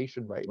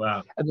 germination rate.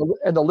 Wow.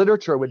 And the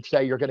literature would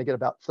say you're going to get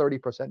about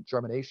 30%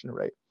 germination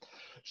rate.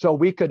 So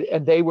we could,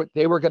 and they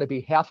were going to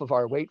be half of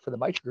our weight for the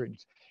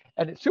microgreens.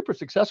 And it's super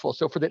successful.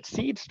 So for that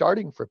seed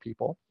starting for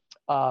people,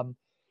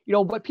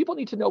 what people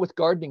need to know with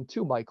gardening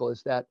too, Michael,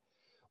 is that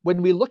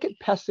when we look at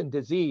pests and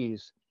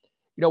disease,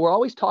 we're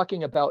always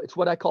talking about, it's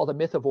what I call the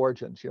myth of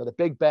origins, the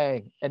Big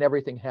Bang and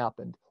everything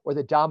happened, or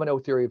the domino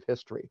theory of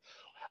history.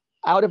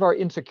 Out of our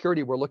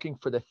insecurity, we're looking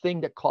for the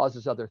thing that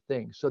causes other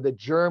things. So the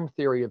germ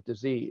theory of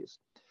disease.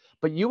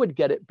 But you would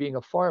get it being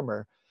a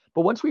farmer.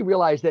 But once we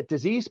realize that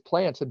disease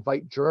plants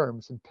invite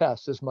germs and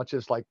pests as much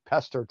as like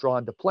pests are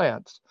drawn to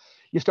plants,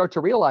 you start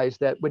to realize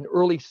that when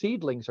early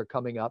seedlings are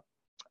coming up,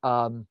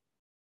 all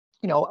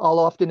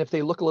often if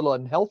they look a little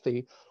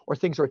unhealthy or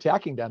things are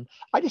attacking them,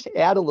 I just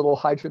add a little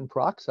hydrogen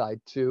peroxide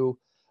to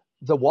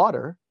the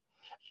water,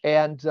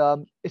 and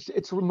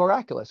it's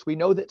miraculous. We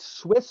know that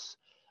Swiss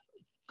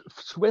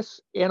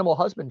animal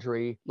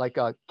husbandry, like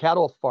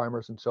cattle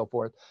farmers and so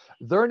forth,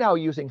 they're now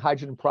using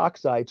hydrogen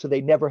peroxide so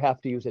they never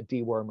have to use a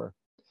dewormer.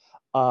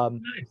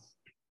 Nice.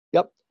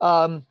 Yep.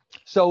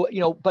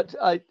 But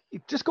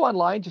just go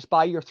online, just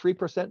buy your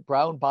 3%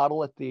 brown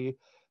bottle at the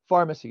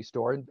pharmacy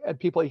store, and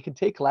people, you can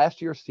take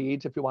last year's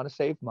seeds if you want to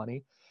save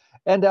money,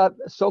 and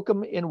soak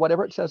them in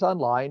whatever it says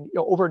online,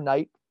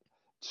 overnight,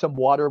 some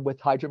water with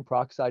hydrogen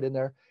peroxide in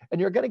there,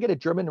 and you're going to get a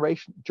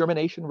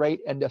germination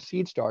rate and a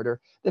seed starter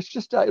that's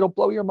just it'll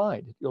blow your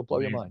mind. It'll blow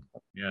your mind.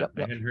 Yeah, Yep.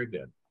 I hadn't heard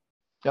that.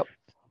 Yep.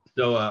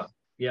 So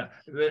yeah,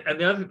 and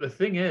the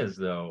thing is,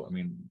 though, I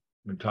mean,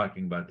 we're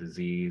talking about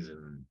disease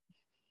and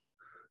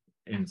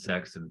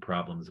insects and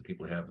problems that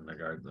people have in their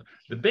gardens.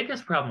 The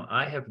biggest problem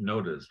I have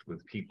noticed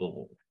with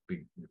people,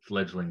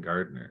 fledgling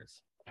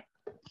gardeners,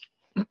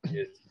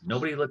 is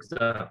nobody looks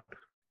up.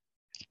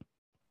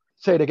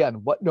 Say it again.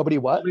 What? Nobody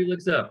what? Nobody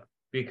looks up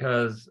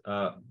because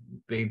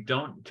they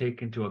don't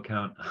take into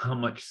account how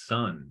much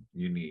sun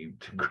you need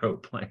to grow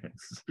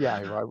plants.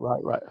 Yeah,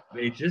 right.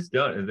 They just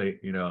don't.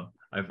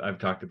 I've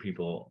talked to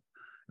people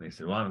and they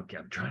said, well, I'm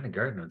trying to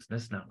garden and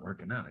it's not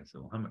working out. I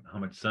said, well, how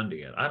much sun do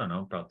you get? I don't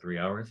know, about 3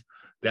 hours.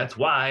 That's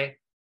why.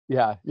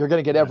 Yeah, you're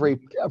going to get every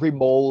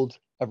mold,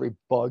 every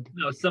bug.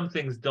 No, some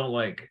things don't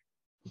like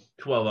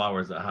 12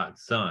 hours of hot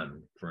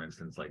sun, for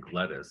instance, like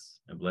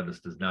lettuce. And lettuce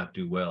does not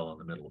do well in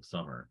the middle of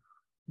summer.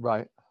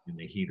 Right. In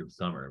the heat of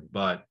summer.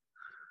 But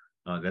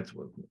That's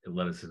what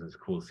lettuce is a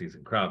cool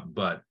season crop.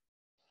 But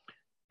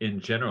in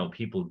general,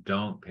 people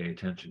don't pay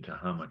attention to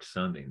how much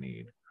sun they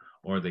need,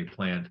 or they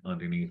plant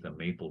underneath a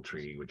maple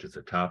tree, which is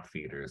a top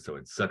feeder, so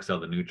it sucks all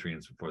the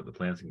nutrients before the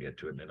plants can get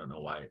to it, and they don't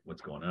know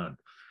what's going on.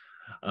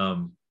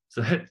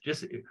 So that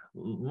just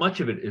much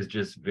of it is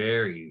just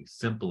very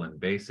simple and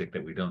basic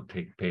that we don't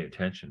pay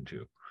attention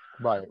to.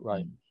 Right,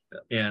 right.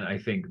 And I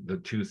think the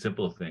two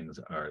simple things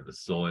are the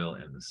soil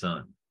and the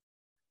sun.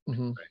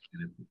 Mm-hmm. Right?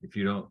 And if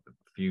you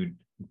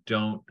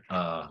don't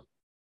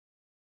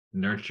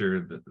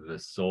nurture the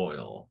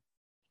soil,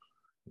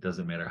 it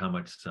doesn't matter how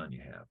much sun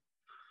you have.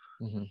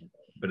 Mm-hmm.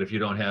 But if you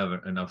don't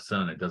have enough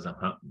sun, it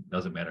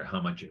doesn't matter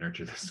how much you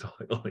nurture the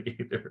soil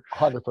either.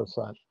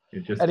 100%.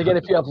 And again,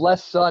 if you have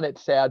less sun,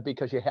 it's sad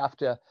because you have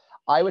to,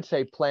 I would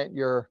say, plant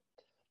your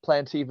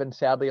plants even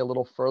sadly a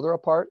little further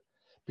apart,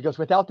 because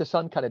without the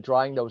sun kind of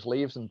drying those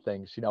leaves and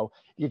things,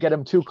 you get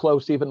them too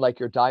close, even like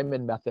your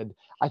diamond method.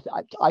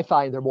 I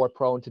find they're more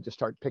prone to just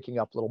start picking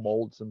up little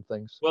molds and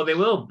things. Well, they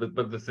will,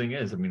 but the thing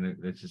is, I mean,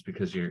 it's just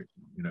because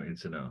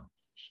it's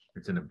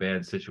in a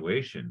bad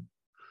situation.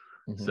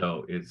 Mm-hmm.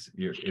 So it's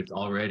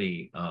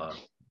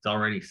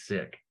already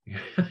sick.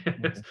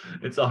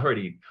 it's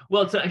already,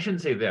 well, I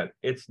shouldn't say that.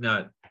 It's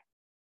not,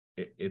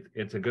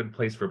 it's a good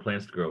place for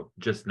plants to grow,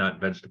 just not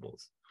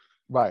vegetables.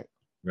 Right.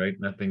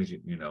 Not things,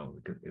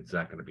 it's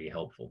not going to be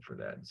helpful for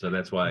that. So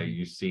that's why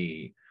you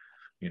see,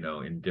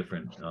 in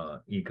different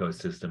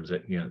ecosystems,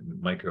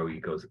 micro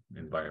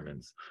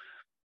environments,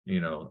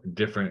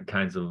 different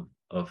kinds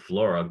of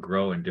flora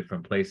grow in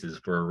different places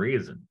for a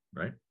reason,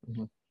 right?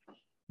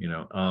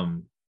 Mm-hmm.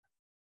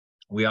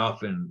 We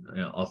often,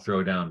 I'll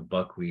throw down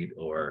buckwheat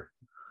or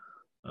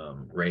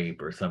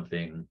rape or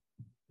something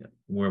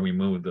where we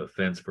move the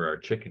fence for our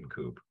chicken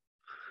coop.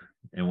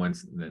 And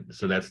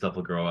so that stuff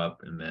will grow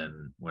up, and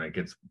then when it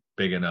gets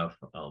big enough,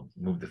 I'll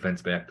move the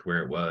fence back to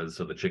where it was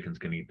so the chickens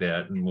can eat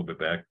that and move it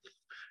back.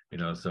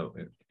 So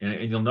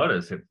and you'll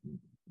notice a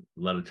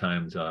lot of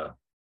times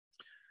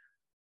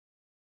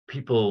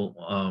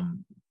people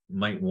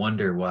might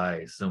wonder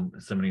why so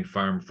many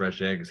farm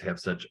fresh eggs have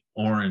such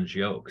orange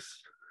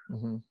yolks.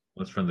 Mm-hmm.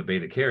 Well, it's from the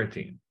beta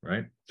carotene,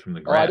 right? It's from the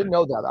grass. Oh, I didn't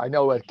know that. I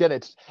know, again,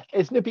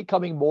 isn't it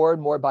becoming more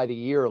and more by the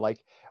year? Like,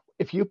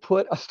 if you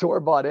put a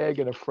store-bought egg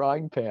in a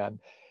frying pan,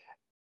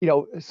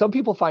 some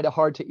people find it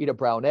hard to eat a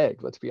brown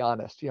egg, let's be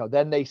honest.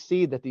 Then they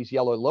see that these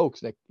yellow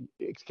yolks, and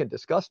it can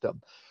disgust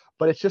them.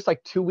 But it's just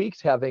like 2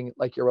 weeks having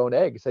like your own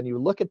eggs. And you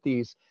look at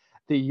the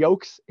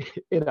yolks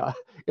in a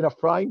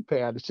frying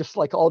pan, it's just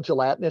like all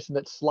gelatinous, and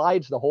it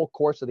slides the whole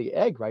course of the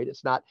egg, right?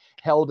 It's not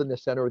held in the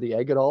center of the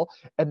egg at all.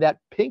 And that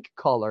pink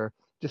color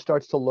just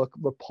starts to look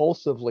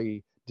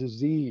repulsively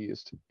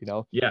diseased,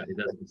 Yeah, it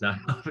does. It's not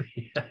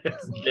healthy.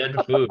 It's dead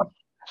food.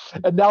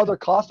 And now they're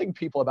costing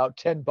people about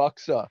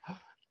 $10.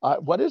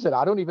 What is it?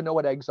 I don't even know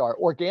what eggs are.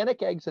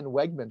 Organic eggs in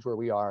Wegmans, where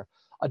we are,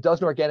 a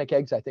dozen organic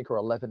eggs, I think, are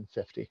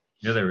 $11.50.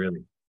 Yeah, they're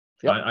really.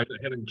 Yep. I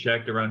haven't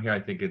checked around here.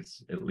 I think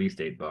it's at least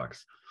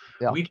 $8.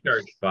 Yeah. We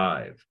charge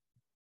 $5.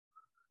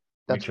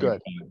 That's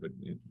good. $5, but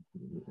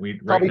we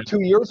probably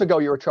 2 years ago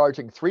you were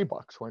charging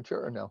 $3, weren't you,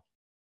 or no?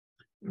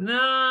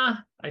 Nah,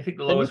 I think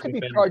the then lowest you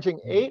could be charging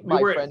 $8,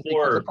 my friend,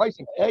 because the price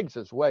of eggs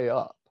is way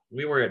up.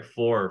 We were at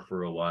 $4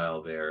 for a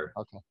while there.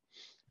 Okay.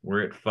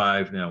 We're at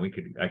 $5 now. We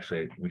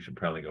should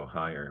probably go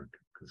higher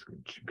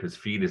because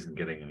feed isn't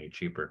getting any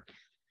cheaper.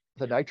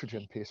 The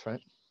nitrogen piece, right?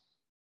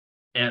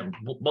 And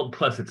well,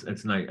 plus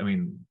it's nice. I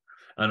mean,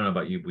 I don't know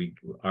about you.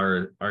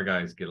 Our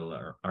guys get a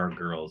lot. Our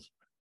girls,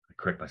 I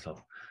correct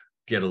myself,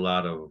 get a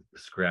lot of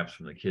scraps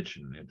from the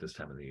kitchen at this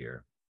time of the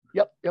year.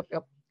 Yep.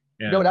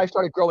 And I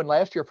started growing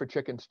last year for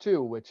chickens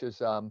too, which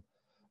is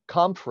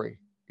comfrey.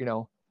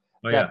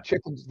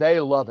 Chickens, they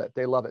love it.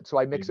 So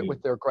I mix it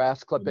with their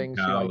grass clippings.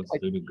 Cows,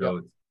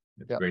 goats.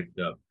 It's great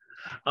stuff.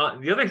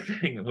 The other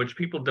thing which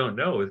people don't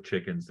know with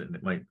chickens, and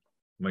it might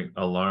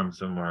alarm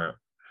some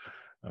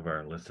of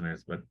our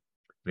listeners, but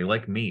they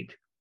like meat.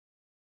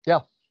 Yeah.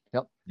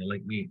 Yep. They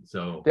like meat.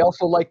 So they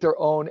also like their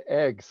own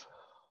eggs.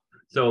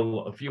 So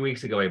a few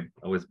weeks ago,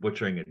 I was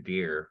butchering a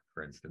deer,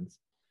 for instance,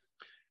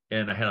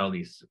 and I had all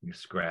these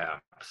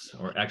scraps,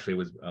 or actually it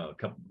was a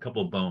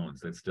couple of bones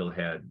that still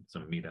had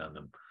some meat on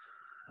them.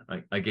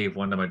 I gave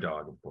one to my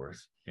dog, of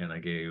course, and I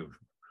gave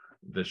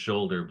the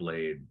shoulder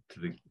blade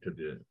to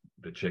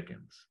the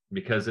chickens,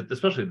 because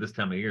especially at this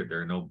time of year,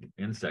 there are no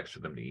insects for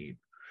them to eat.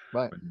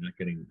 Right. They're not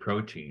getting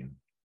protein,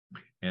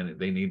 and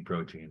they need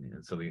protein,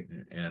 and so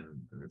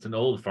and it's an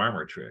old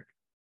farmer trick.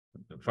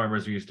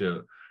 Farmers used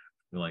to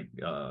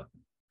throw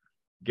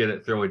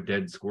a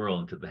dead squirrel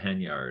into the hen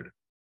yard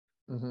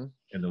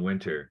in the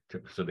winter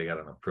so they got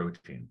enough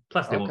protein.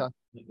 Plus, they won't.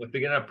 If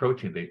they get enough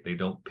protein, they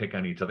don't pick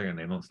on each other, and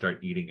they don't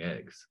start eating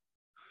eggs.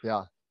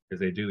 Yeah, because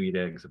they do eat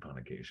eggs upon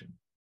occasion.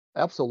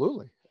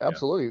 Absolutely.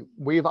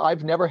 Yeah.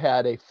 I've never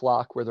had a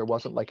flock where there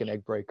wasn't like an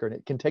egg breaker, and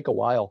it can take a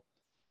while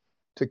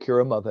to cure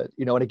them of it.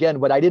 And again,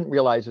 what I didn't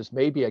realize is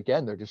maybe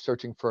again they're just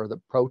searching for the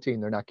protein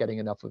they're not getting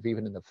enough of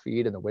even in the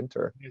feed in the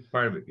winter. It's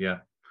part of it, yeah.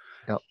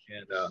 Yep.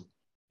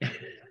 And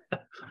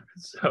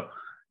so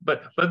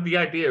but the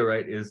idea,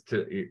 right, is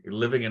to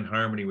living in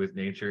harmony with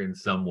nature in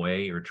some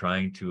way, or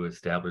trying to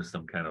establish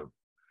some kind of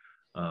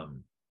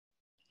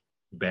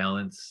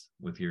balance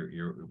with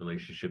your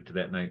relationship to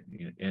that night.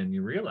 And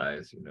you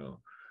realize,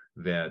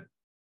 that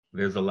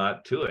there's a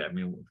lot to it. I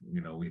mean,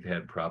 we've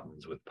had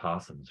problems with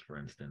possums, for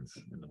instance,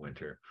 in the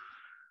winter.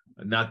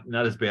 Not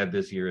as bad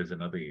this year as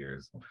in other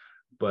years,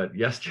 but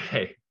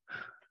yesterday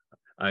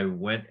I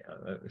went.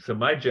 So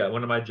my job,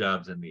 one of my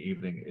jobs in the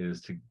evening,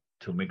 is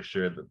to make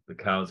sure that the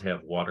cows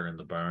have water in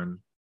the barn,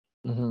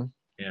 Mm-hmm.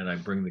 and I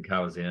bring the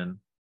cows in.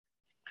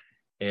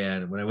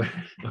 And when I went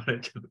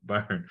into the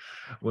barn,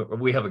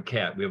 we have a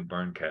cat. We have a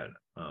barn cat,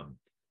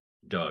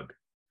 Doug.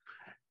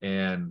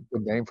 And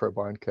Good name for a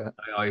barn cat.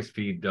 I always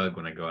feed Doug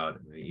when I go out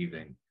in the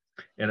evening.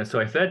 And so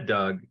I fed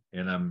Doug,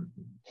 and I'm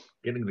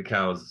getting the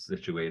cows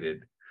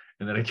situated.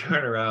 And then I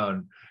turn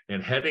around,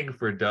 and heading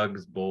for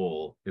Doug's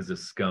bowl is a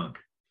skunk.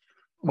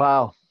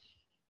 Wow.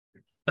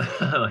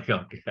 Like,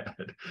 oh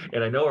God.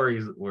 And I know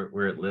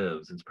where it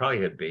lives. It's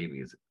probably had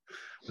babies.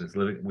 It's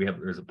living.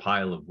 There's a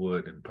pile of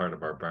wood in part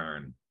of our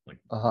barn, like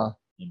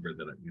lumber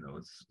that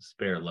it's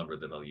spare lumber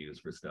that I'll use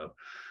for stuff.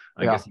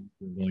 I guess I'm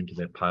going to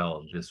that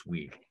pile this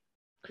week.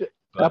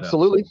 But,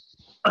 absolutely.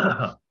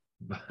 But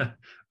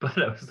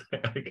I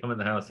come in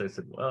the house. I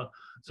said, "Well,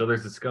 so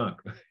there's a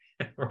skunk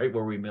right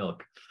where we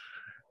milk,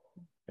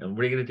 and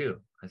what are you gonna do?"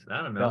 I said,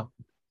 "I don't know.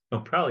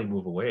 I'll probably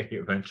move away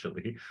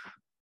eventually."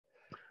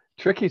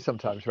 Tricky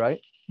sometimes, right?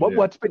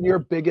 What's been your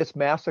biggest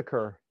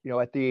massacre?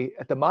 At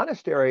the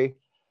monastery,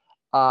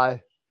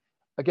 again,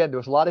 there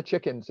was a lot of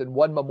chickens in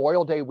one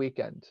Memorial Day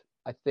weekend.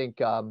 I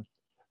think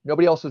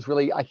nobody else was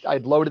really.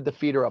 I'd loaded the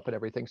feeder up and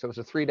everything, so it was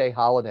a 3-day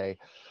holiday.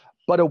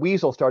 But a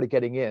weasel started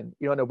getting in.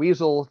 And a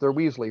weasel, they're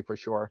weaselly for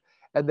sure,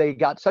 and they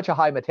got such a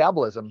high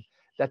metabolism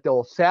that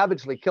they'll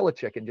savagely kill a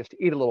chicken just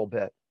to eat a little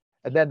bit,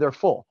 and then they're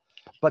full.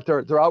 But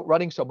they're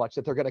outrunning so much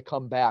that they're going to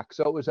come back.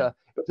 So it was a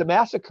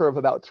massacre of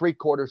about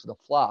 3/4 of the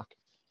flock.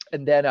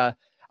 And then I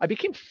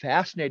became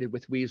fascinated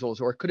with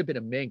weasels, or it could have been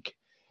a mink.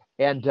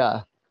 And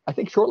I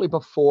think shortly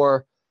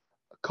before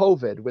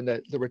COVID, when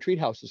the retreat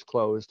house is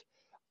closed,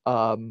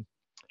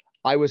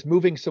 I was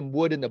moving some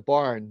wood in the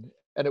barn,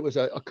 and it was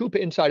a coop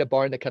inside a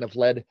barn that kind of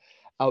led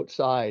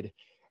outside.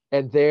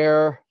 And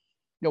there,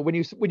 when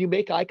you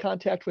make eye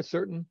contact with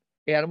certain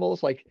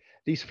animals, like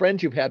these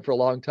friends you've had for a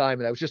long time,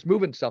 and I was just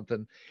moving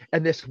something,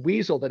 and this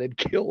weasel that had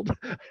killed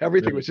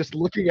everything was just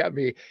looking at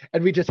me,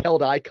 and we just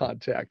held eye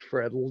contact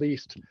for at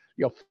least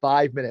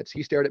 5 minutes.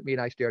 He stared at me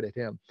and I stared at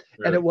him.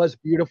 Really? And it was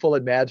beautiful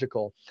and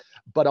magical.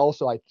 But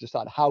also I just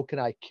thought, how can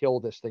I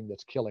kill this thing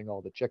that's killing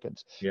all the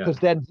chickens? Because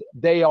then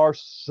they are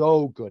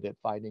so good at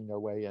finding their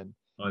way in.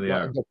 Oh, they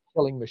are. They're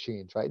killing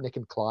machines, right? And they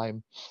can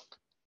climb.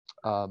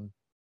 We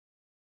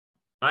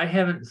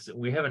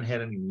haven't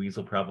had any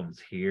weasel problems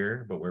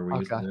here, but where we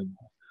used to live,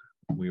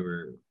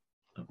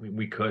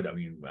 we could. I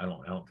mean, I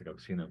don't think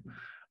I've seen them.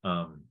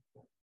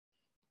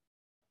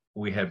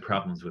 We had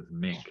problems with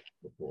mink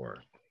before.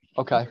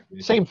 Okay.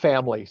 Same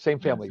family,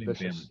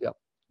 vicious. Yep.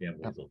 Yeah,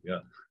 weasel. Yeah.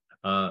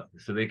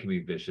 So they can be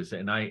vicious.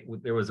 And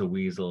there was a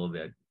weasel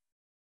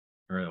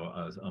or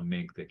a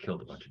mink that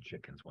killed a bunch of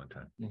chickens one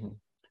time.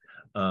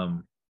 Mm-hmm.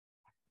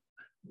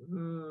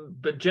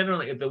 But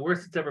generally, the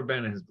worst it's ever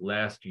been is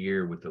last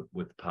year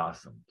with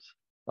possums.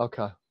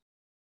 Okay.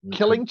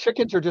 Killing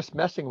chickens or just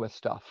messing with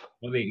stuff?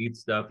 Well, they eat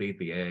stuff. They eat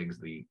the eggs.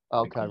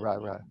 Okay,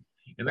 right.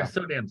 And they're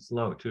so damn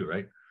slow too,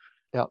 right?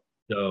 Yeah.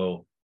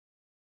 So,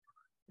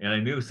 and I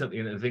knew something.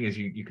 And the thing is,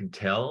 you can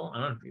tell.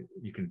 I don't know if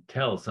you can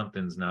tell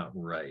something's not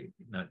right.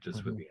 Not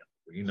just with the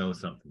animal.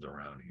 Something's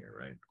around here,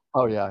 right?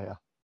 Oh yeah.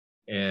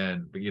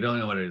 But you don't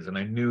know what it is. And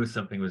I knew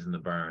something was in the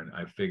barn.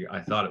 I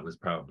thought it was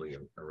probably a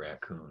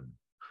raccoon.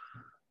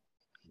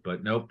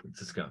 But nope,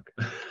 it's a skunk.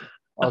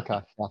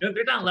 Okay.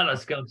 There's not a lot of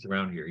skunks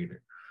around here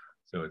either.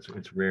 So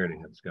it's rare to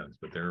have skunks,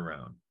 but they're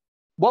around.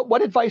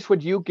 What advice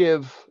would you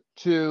give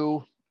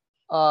to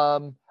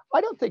I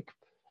don't think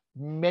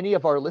many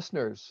of our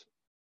listeners,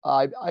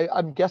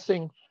 I'm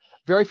guessing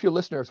very few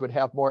listeners would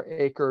have more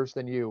acres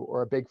than you,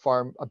 or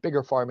a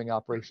bigger farming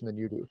operation than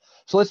you do.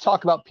 So let's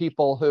talk about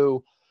people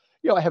who,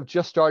 have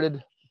just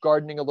started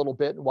gardening a little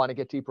bit and want to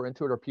get deeper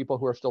into it, or people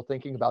who are still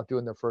thinking about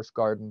doing their first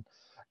garden.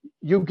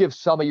 You give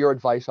some of your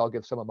advice, I'll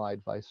give some of my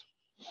advice.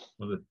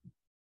 Well, the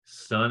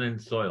sun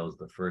and soil is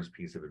the first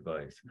piece of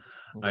advice.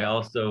 I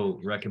also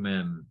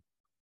recommend,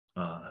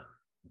 if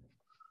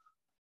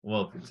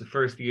it's the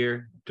first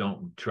year,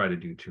 don't try to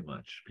do too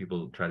much.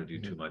 People try to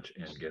do too much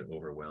and get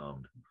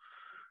overwhelmed.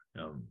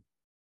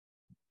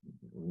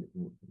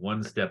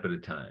 One step at a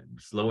time.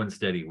 Slow and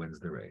steady wins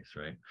the race,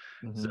 right?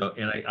 Mm-hmm. So,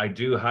 and I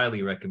do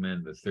highly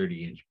recommend the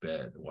 30-inch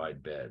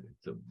wide bed.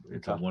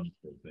 It's a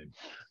wonderful thing.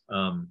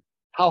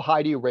 How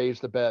high do you raise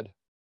the bed?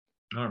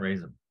 I don't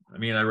raise them. I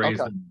mean, I raise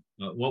them.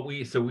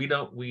 We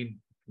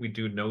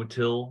do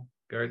no-till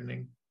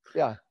gardening.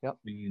 Yeah. Yep.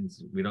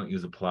 Means we don't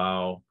use a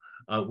plow.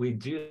 We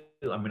do.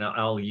 I mean,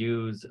 I'll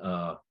use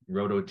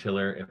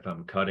rototiller if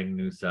I'm cutting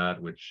new sod,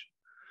 which,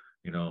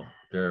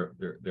 there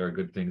are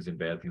good things and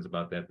bad things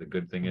about that. The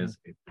good thing is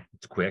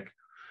it's quick.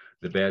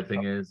 The bad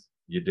thing is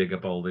you dig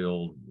up all the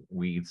old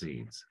weed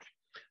seeds.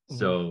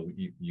 So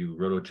you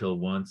rototill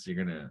once,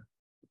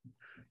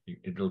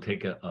 it'll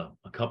take a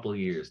couple of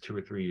years, 2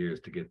 or 3 years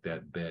to get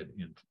that bed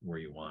in where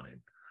you want it.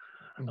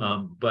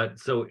 But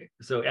so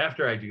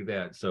after I do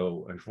that,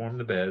 so I form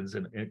the beds,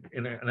 and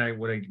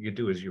what you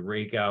do is you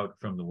rake out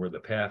from where the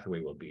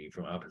pathway will be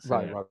from opposite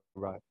ends.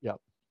 Right. Yeah.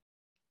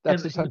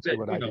 That's And essentially the bed,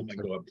 what I do might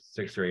too. go up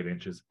 6 or 8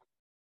 inches,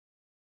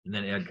 and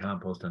then add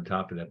compost on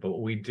top of that. But what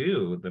we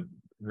do, the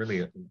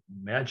really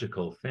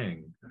magical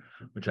thing,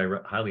 which I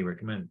highly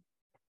recommend,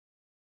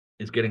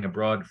 is getting a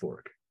broad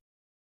fork.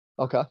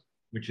 Okay.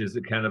 Which is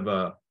a kind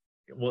of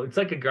it's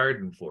like a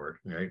garden fork,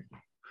 right?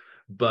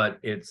 But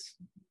it's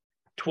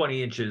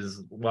 20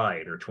 inches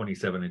wide or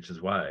 27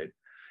 inches wide,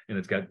 and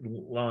it's got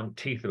long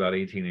teeth about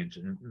 18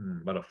 inches,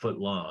 about a foot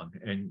long,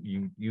 and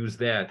you use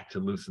that to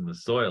loosen the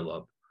soil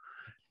up.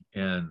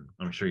 And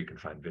I'm sure you can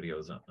find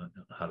videos on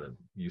how to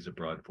use a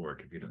broad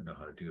fork if you don't know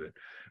how to do it,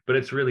 but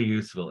it's really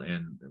useful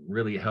and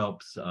really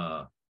helps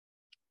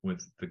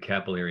with the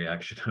capillary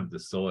action of the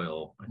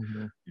soil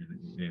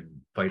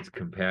and fights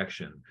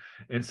compaction.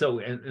 And so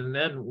and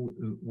then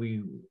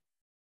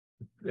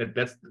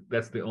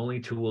that's the only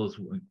tools,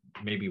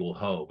 maybe we'll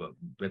hoe, but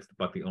that's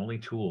about the only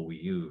tool we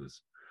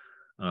use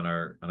on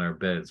our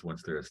beds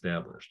once they're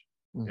established.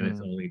 And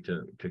it's only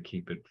to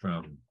keep it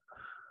from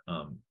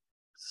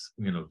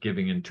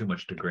giving in too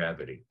much to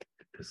gravity,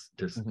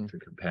 to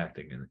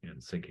compacting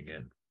and sinking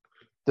in.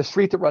 The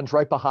street that runs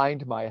right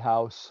behind my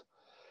house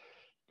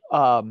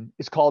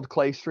is called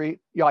Clay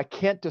Street. I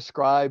can't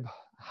describe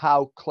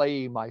how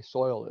clayey my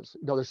soil is.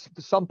 There's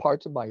some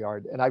parts of my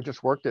yard, and I've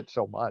just worked it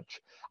so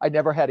much. I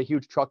never had a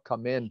huge truck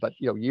come in, but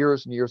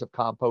years and years of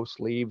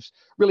compost leaves,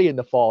 really in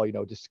the fall,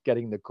 just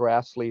getting the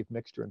grass leaf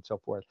mixture and so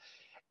forth.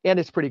 And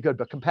it's pretty good,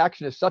 but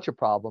compaction is such a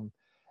problem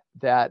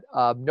that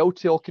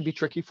no-till can be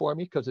tricky for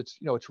me because it's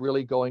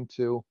really going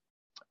to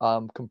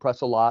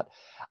compress a lot.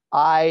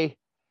 I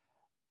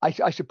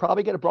should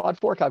probably get a broad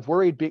fork. I've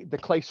worried the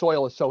clay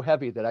soil is so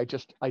heavy that I've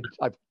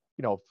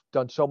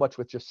done so much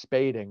with just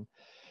spading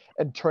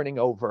and turning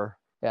over.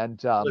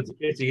 And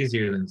it's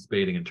easier than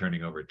spading and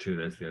turning over too.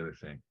 That's the other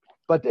thing.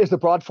 But is the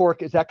broad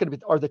fork, is that going to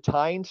be, are the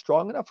tines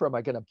strong enough, or am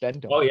I going to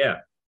bend them? Oh yeah.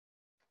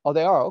 Oh,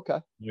 they are. Okay.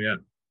 Yeah.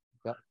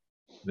 Yeah.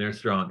 They're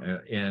strong.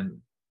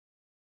 And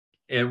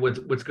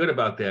what's good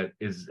about that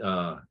is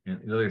and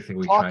the other thing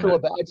we try. I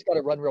just got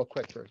to run real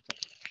quick first.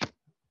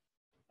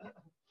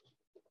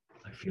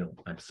 I feel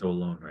I'm so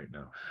alone right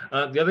now.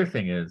 The other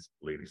thing is,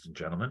 ladies and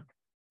gentlemen,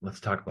 let's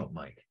talk about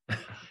Mike.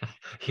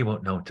 He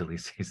won't know until he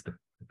sees the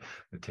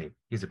tape.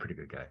 He's a pretty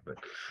good guy,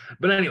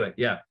 but anyway,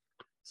 yeah.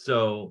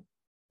 So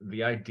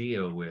the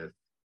idea with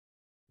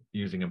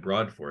using a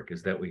broad fork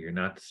is that way you're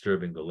not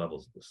disturbing the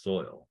levels of the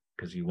soil,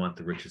 because you want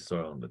the richest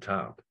soil on the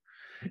top,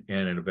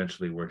 and it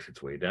eventually works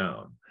its way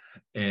down.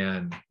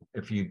 And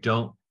if you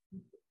don't,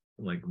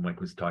 like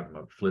Mike was talking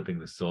about, flipping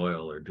the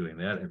soil or doing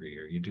that every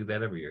year, you do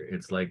that every year,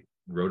 it's like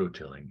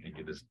rototilling, and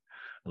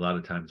a lot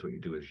of times what you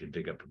do is you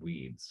dig up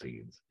weed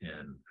seeds,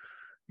 and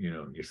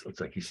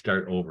it's like you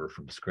start over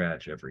from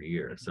scratch every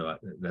year. So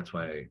that's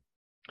why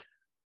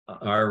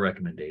our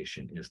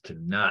recommendation is to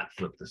not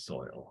flip the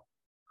soil.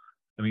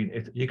 I mean,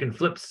 you can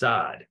flip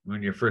sod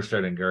when you're first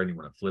starting gardening.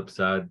 You want to flip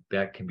sod,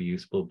 that can be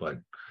useful, but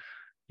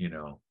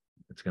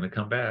it's going to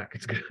come back.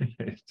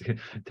 It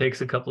takes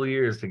a couple of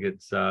years to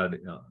get sod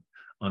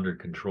under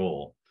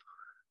control.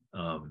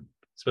 And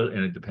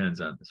it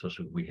depends on,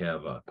 especially we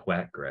have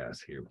quack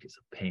grass here, which is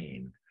a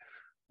pain,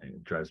 and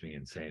it drives me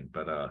insane.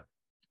 But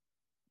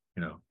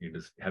you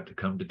just have to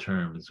come to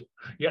terms.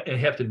 Yeah, and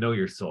you have to know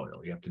your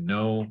soil. You have to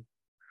know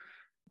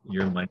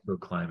your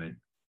microclimate,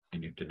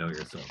 and you have to know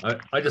your soil.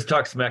 I just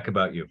talk smack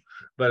about you,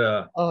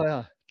 but oh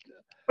yeah.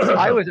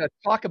 I was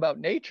talk about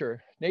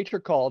nature. Nature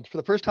called for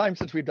the first time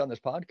since we've done this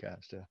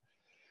podcast.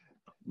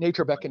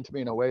 Nature beckoned to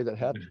me in a way that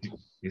hadn't.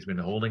 He's been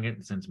holding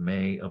it since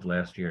May of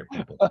last year,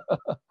 people.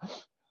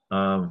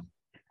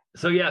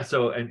 So yeah,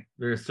 and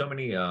there's so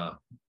many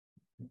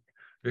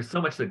there's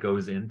so much that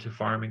goes into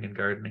farming and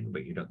gardening,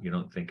 but you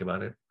don't think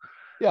about it.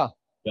 Yeah.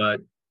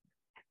 But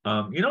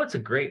it's a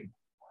great.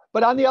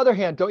 But on the other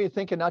hand, don't you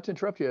think, and not to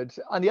interrupt you,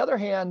 on the other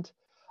hand,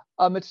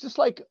 it's just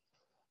like,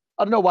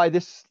 I don't know why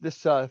this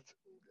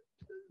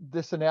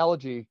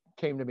analogy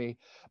came to me,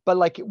 but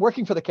like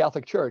working for the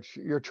Catholic Church,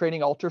 you're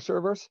training altar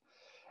servers.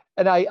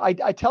 And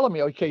I tell them,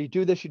 okay, you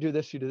do this, you do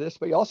this, you do this,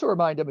 but you also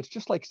remind them it's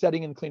just like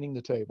setting and cleaning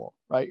the table,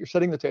 right? You're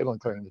setting the table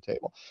and clearing the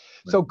table.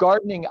 Right. So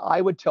gardening,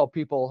 I would tell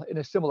people in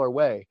a similar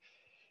way.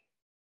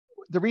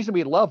 The reason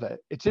we love it,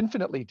 it's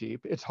infinitely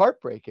deep, it's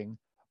heartbreaking,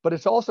 but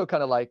it's also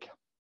kind of like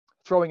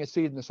throwing a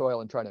seed in the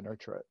soil and trying to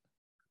nurture it.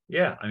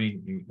 Yeah, I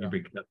mean,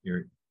 the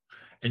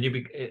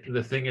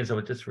thing is, I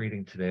was just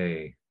reading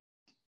today.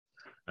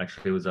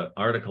 Actually, it was an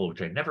article,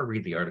 which I never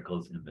read the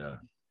articles in the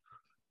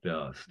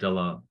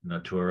Stella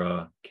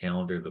Natura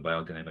calendar, the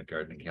biodynamic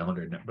gardening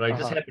calendar, but I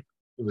just happened,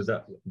 it was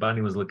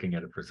Bonnie was looking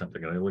at it for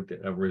something, and I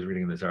was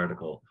reading this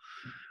article,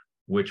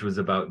 which was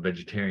about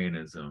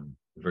vegetarianism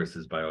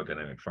versus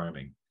biodynamic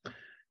farming,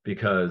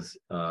 because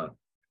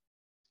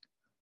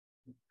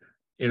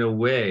in a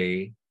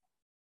way,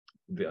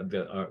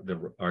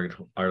 the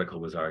article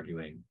was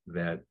arguing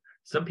that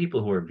some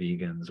people who are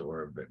vegans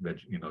or kind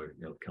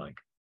of like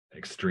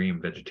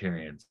extreme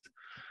vegetarians,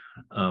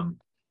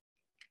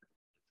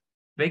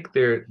 think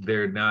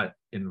they're not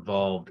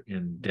involved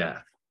in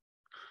death,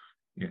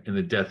 in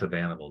the death of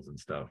animals and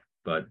stuff.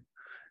 But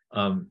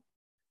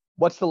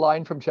what's the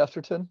line from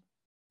Chesterton?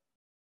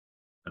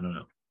 I don't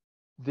know.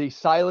 The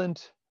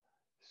silent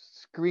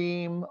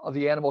scream of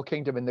the animal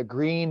kingdom and the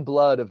green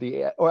blood of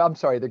the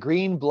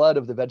green blood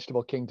of the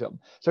vegetable kingdom.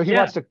 So he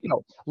wants to,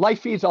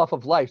 life feeds off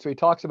of life. So he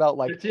talks about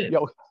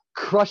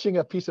crushing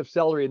a piece of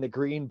celery and the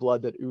green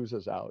blood that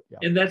oozes out. Yeah.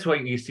 And that's why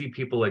you see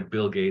people like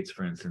Bill Gates,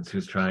 for instance,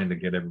 who's trying to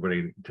get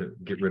everybody to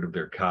get rid of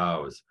their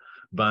cows.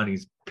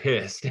 Bonnie's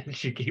pissed and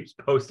she keeps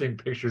posting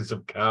pictures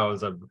of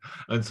cows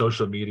on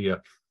social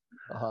media.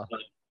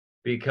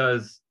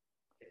 Because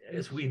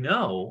as we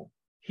know,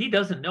 he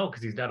doesn't know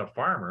because he's not a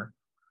farmer,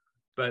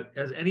 but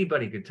as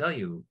anybody could tell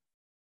you,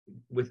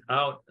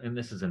 without, and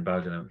this is in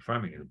biodynamic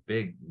farming, a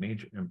big,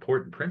 major,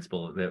 important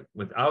principle, that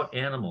without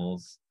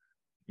animals,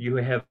 you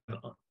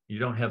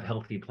don't have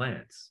healthy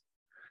plants,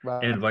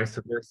 right, and vice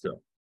versa,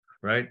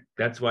 right?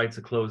 That's why it's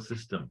a closed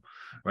system,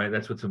 right?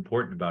 That's what's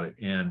important about it.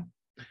 And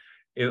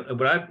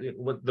I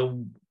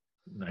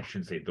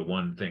shouldn't say the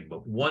one thing,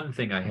 but one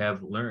thing I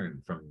have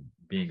learned from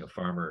being a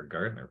farmer or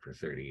gardener for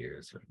 30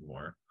 years or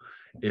more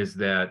is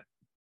that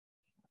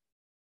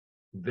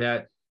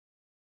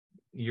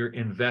you're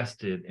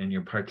invested and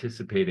you're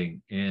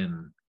participating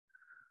in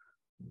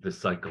the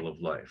cycle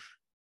of life.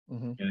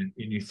 Mm-hmm. And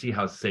you see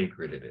how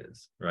sacred it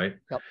is, right?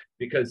 Yep.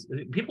 Because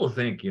people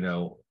think,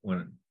 so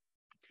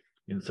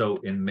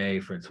in May,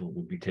 for instance,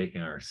 we'll be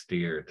taking our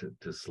steer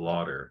to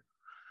slaughter,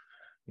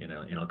 and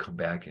it'll come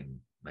back in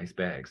nice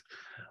bags.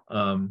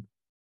 But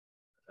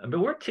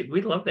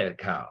we love that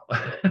cow.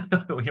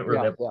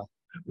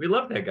 We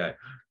love that guy.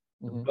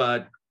 Mm-hmm.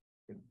 But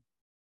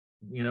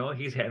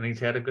he's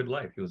had a good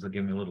life. He was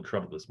giving me a little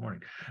trouble this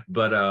morning,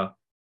 but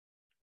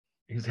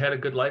he's had a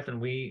good life,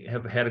 and we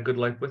have had a good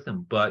life with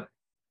him. But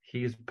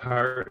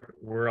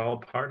we're all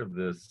part of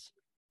this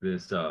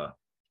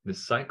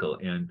cycle,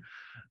 and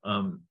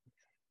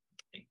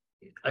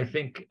I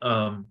think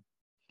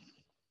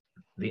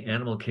the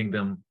animal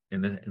kingdom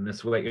in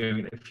this way,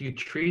 if you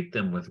treat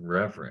them with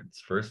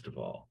reverence, first of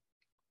all,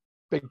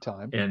 big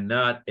time, and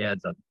not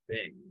as a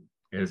thing,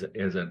 as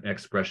an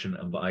expression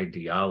of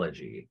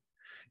ideology,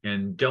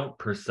 and don't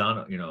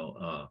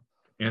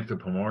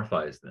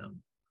anthropomorphize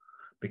them,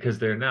 because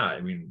they're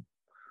not.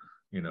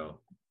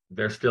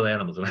 They're still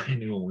animals. And I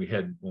knew when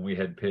we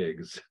had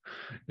pigs,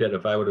 that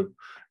if I would have,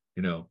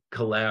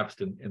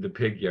 collapsed in the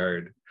pig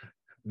yard,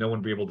 no one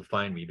would be able to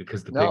find me,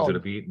 because the pigs would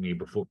have eaten me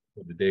before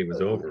the day was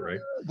over, right?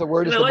 The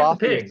word is the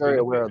mafia is very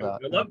aware of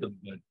that. I love them,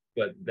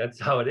 but that's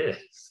how it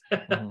is.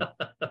 Mm-hmm.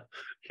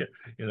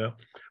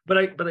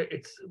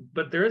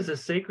 But there is a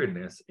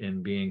sacredness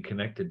in being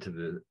connected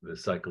to the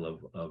cycle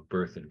of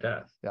birth and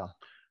death. Yeah.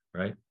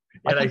 Right.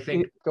 And I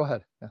think go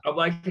ahead. Yeah.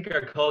 I think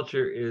our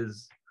culture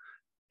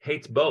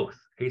hates both,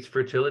 hates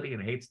fertility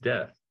and hates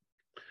death.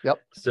 Yep.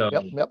 So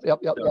yep.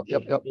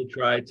 People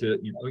try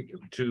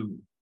to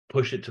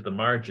push it to the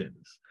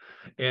margins.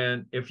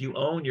 And if you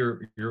own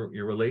your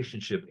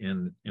relationship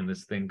in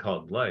this thing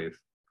called life,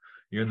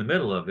 you're in the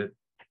middle of it.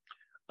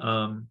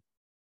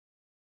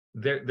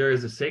 There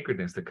is a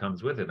sacredness that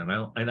comes with it. And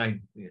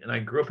I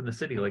grew up in the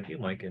city like you,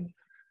 Mike,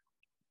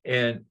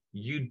 and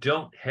you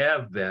don't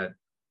have that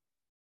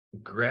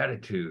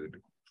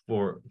gratitude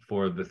for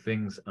the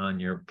things on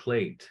your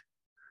plate.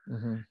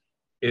 Mm-hmm.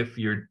 If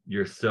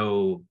you're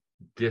so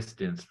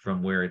distanced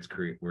from where it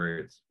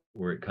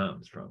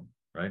comes from,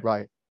 right?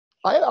 Right.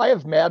 I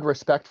have mad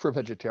respect for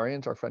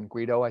vegetarians. Our friend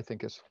Guido, I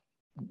think, is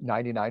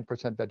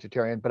 99%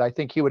 vegetarian, but I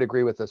think he would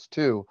agree with us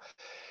too,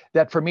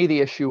 that for me, the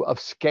issue of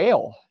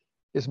scale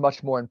is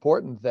much more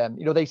important than,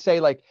 they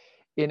say, like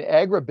in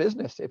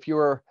agribusiness,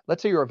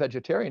 let's say you're a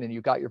vegetarian and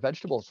you got your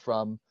vegetables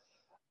from,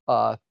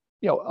 an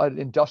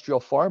industrial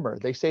farmer,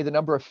 they say the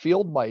number of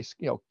field mice,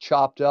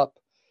 chopped up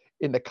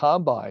in the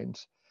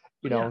combines,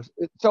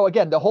 So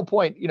again, the whole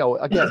point,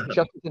 again,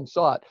 Chesterton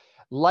saw it,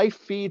 life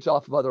feeds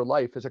off of other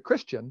life. As a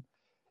Christian,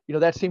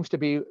 that seems to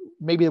be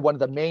maybe one of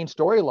the main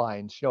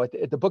storylines,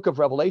 at the book of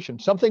Revelation.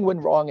 Something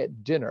went wrong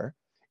at dinner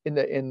in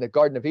the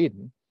Garden of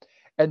Eden.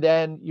 And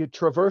then you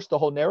traverse the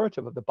whole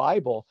narrative of the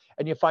Bible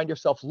and you find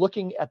yourself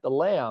looking at the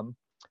lamb,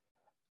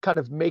 kind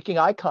of making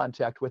eye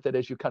contact with it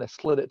as you kind of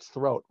slit its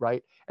throat,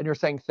 right? And you're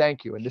saying,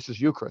 thank you. And this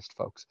is Eucharist,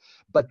 folks.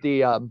 But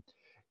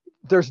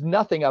there's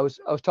nothing, I was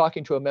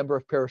talking to a member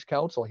of parish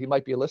council. He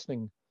might be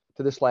listening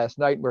to this last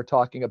night. And we're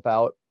talking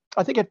about,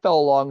 I think it fell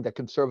along the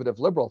conservative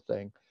liberal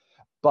thing.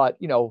 But,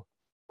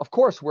 of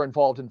course, we're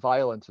involved in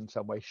violence in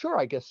some way. Sure,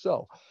 I guess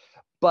so.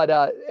 But,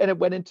 and it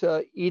went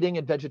into eating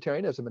and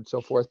vegetarianism and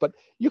so forth. But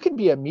you can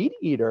be a meat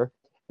eater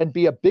and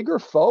be a bigger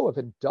foe of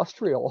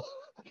industrial,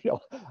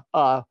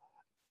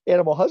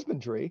 animal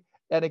husbandry.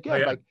 And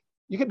again,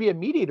 you can be a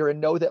meat eater and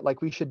know that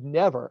like we should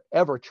never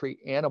ever treat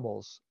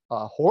animals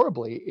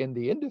horribly in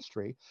the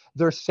industry.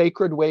 There's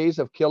sacred ways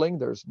of killing.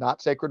 There's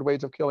not sacred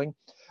ways of killing,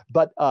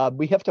 but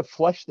we have to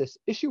flesh this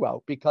issue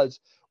out,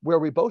 because where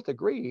we both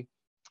agree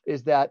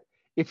is that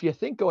if you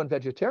think going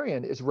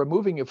vegetarian is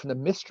removing you from the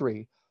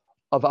mystery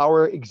of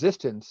our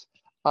existence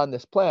on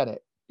this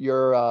planet,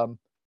 you're out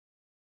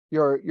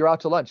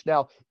to lunch.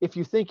 Now, if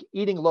you think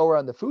eating lower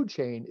on the food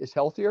chain is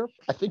healthier,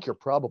 I think you're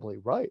probably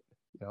right.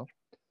 You know.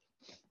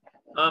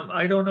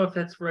 I don't know if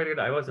that's right.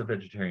 I was a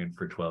vegetarian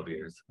for 12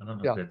 years. I don't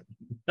know Yeah. if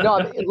that's No,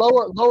 I mean,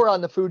 lower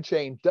on the food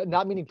chain,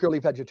 not meaning purely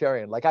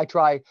vegetarian. Like I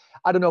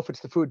don't know if it's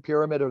the food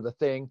pyramid or the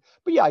thing,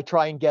 but yeah, I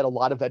try and get a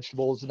lot of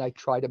vegetables, and I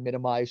try to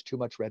minimize too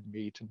much red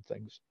meat and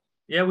things.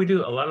 Yeah, we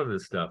do a lot of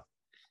this stuff.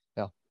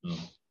 Yeah.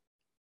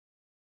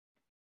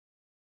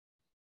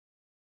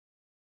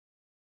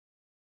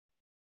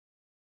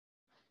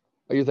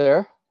 Are you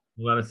there?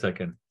 Hold on a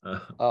second.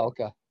 Oh,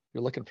 okay.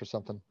 You're looking for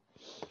something.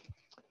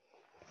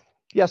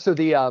 Yeah. So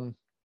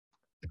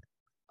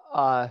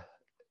I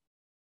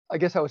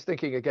guess I was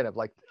thinking again of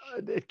like,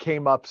 it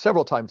came up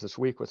several times this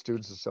week with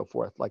students and so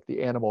forth, like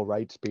the animal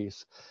rights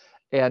piece.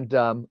 And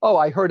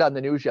I heard on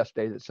the news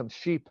yesterday that some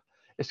sheep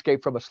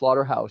escaped from a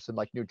slaughterhouse in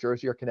like New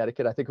Jersey or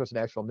Connecticut. I think it was a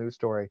national news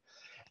story.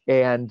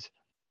 And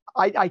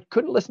I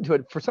couldn't listen to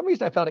it. For some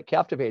reason, I found it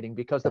captivating,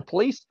 because the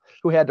police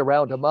who had to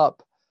round them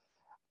up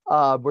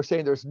were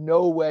saying there's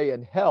no way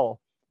in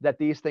hell that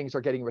these things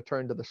are getting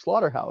returned to the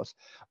slaughterhouse.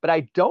 But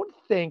I don't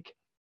think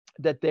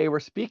that they were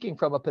speaking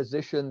from a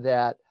position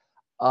that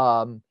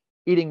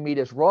eating meat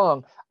is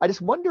wrong. I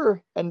just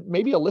wonder, and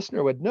maybe a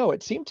listener would know,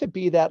 it seemed to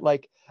be that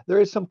like there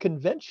is some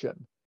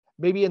convention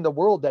maybe in the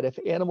world that if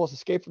animals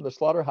escape from the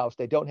slaughterhouse,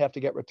 they don't have to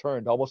get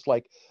returned, almost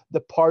like the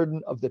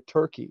pardon of the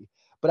turkey.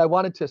 But I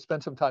wanted to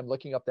spend some time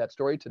looking up that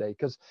story today,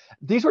 because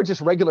these were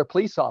just regular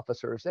police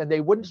officers, and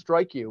they wouldn't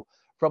strike you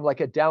from like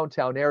a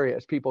downtown area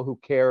as people who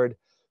cared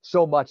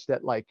so much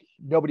that like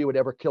nobody would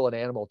ever kill an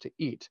animal to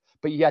eat,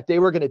 but yet they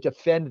were going to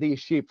defend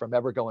these sheep from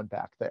ever going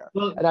back there.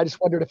 Well, and I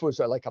just wondered if it was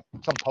like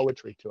some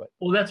poetry to it.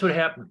 Well, that's what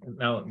happened.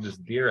 Now, this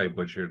deer I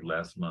butchered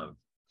last month,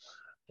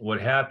 what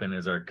happened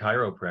is our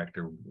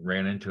chiropractor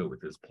ran into it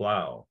with his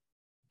plow.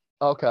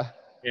 Okay.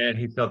 And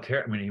he felt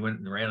terrible. I mean, he went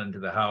and ran into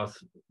the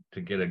house to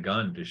get a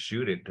gun to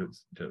shoot it to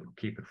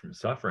keep it from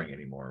suffering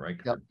anymore, right?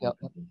 Yep.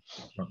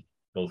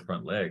 Both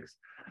front legs.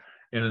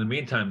 And in the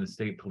meantime, the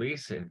state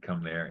police had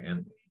come there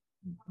and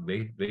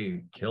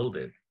they killed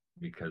it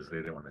because they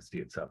didn't want to see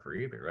it suffer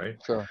either,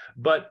 right? Sure.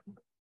 But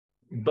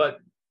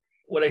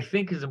what I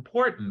think is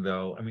important,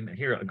 though, I mean,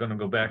 here I'm going to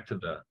go back to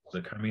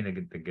the Carmina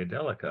de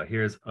Gadelica.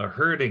 Here's a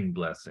herding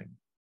blessing.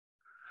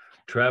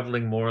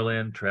 Traveling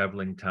moorland,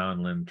 traveling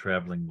townland,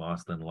 traveling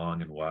mossland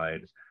long and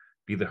wide,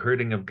 be the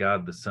herding of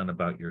God the Son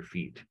about your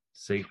feet.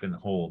 Safe and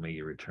whole may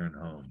you return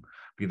home.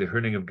 Be the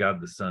herding of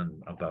God the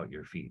Son about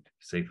your feet.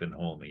 Safe and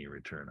whole may you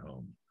return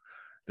home.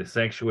 The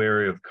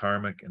sanctuary of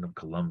Karmak and of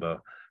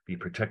Columba be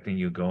protecting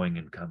you going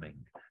and coming,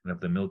 and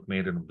of the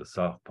milkmaiden of the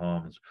soft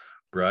palms,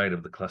 bride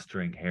of the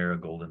clustering hair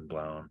golden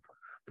brown,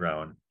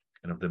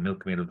 and of the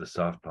milkmaid of the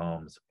soft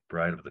palms,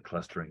 bride of the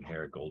clustering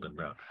hair golden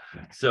brown.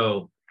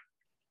 So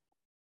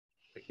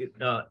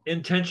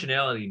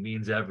intentionality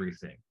means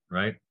everything,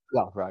 right?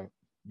 Yeah, right.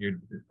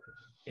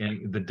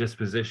 And the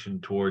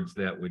disposition towards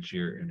that which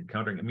you're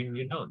encountering. I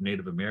mean,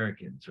 Native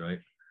Americans, right?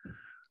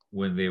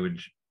 When they would,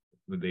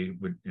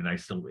 and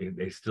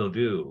they still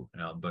do,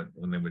 but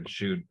when they would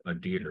shoot a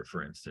deer,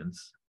 for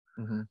instance,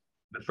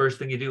 the first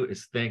thing you do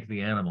is thank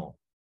the animal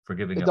for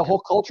giving up. The whole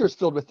culture is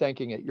filled with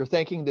thanking it. You're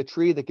thanking the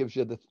tree that gives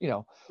you the,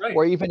 right.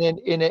 Or even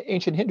in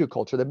ancient Hindu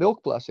culture, the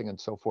milk blessing and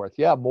so forth.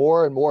 Yeah,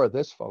 more and more of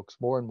this, folks.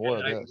 More and more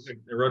of this.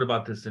 I wrote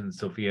about this in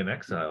Sophia in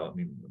Exile. I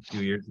mean, a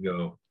few years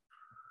ago,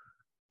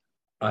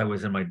 I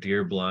was in my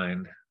deer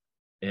blind,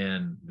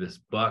 and this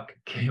buck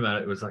came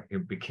out.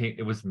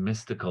 It was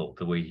mystical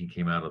the way he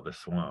came out of the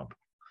swamp.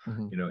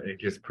 It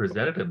just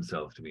presented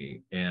himself to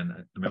me. And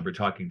I remember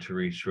talking to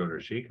Reese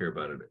Schroeder-Sheeker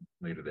about it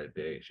later that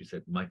day. She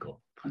said,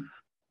 Michael,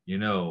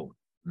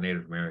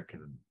 Native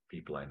American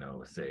people I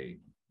know say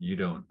you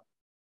don't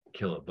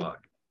kill a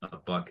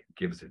buck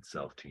gives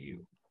itself to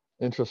you.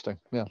 Interesting.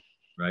 Yeah.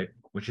 Right.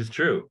 Which is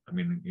true. I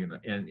mean,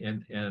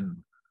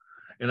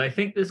 and I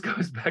think this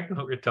goes back to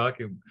what we were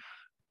talking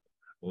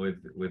with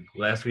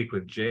last week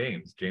with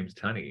James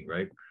Tunney,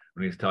 right?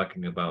 When he's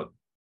talking about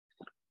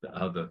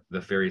how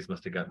the fairies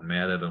must have gotten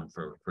mad at him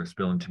for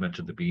spilling too much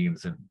of the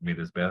beans and made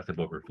his bathtub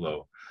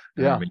overflow.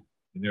 Yeah.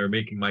 They were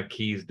making my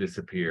keys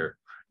disappear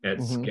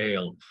at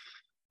scale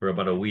for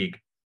about a week.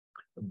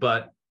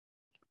 But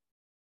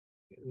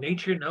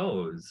nature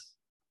knows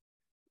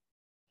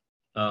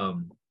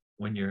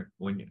when you're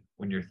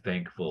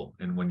thankful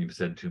and when you've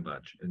said too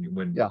much, and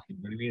when you know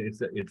what I mean,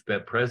 it's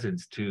that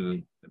presence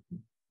to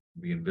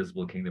the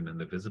invisible kingdom and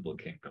the visible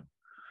kingdom,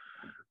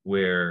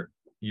 where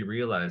you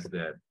realize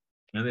that,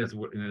 and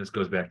this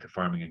goes back to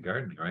farming and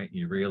gardening, right?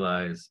 You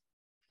realize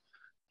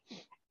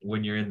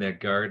when you're in that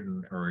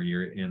garden or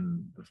you're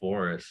in the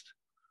forest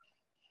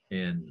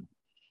and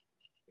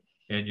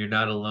you're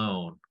not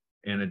alone,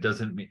 And it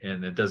doesn't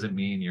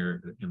mean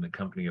you're in the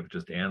company of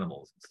just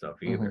animals and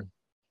stuff either,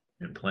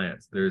 and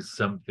plants. There's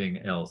something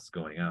else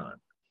going on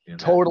in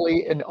that.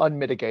 Totally and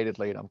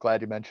unmitigatedly. And I'm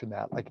glad you mentioned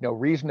that. Like,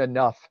 reason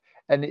enough.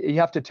 And you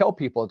have to tell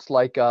people, it's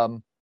like,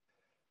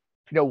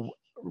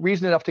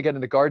 reason enough to get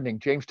into gardening.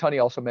 James Tunney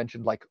also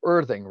mentioned like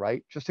earthing,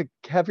 right? Just to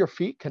have your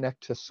feet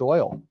connect to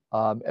soil,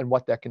 and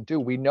what that can do.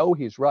 We know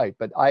he's right.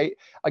 But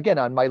again,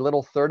 on my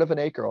little third of an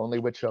acre, only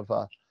which of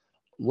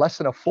less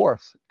than a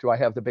fourth do I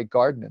have the big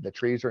garden, and the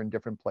trees are in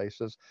different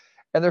places.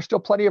 And there's still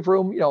plenty of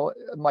room.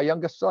 My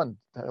youngest son,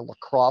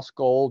 lacrosse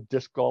goal,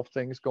 disc golf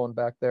things going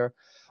back there.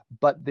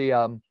 But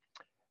there's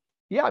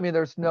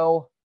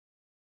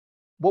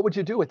what would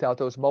you do without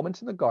those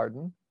moments in the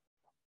garden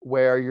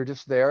where you're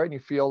just there and you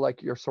feel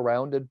like you're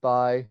surrounded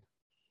by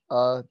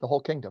the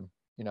whole kingdom,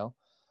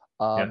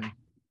 and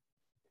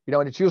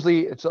it's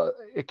usually,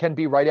 it can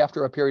be right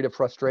after a period of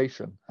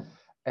frustration.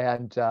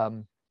 And,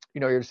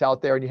 you're just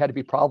out there and you had to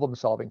be problem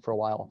solving for a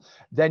while.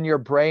 Then your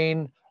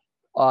brain,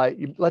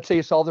 let's say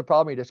you solved the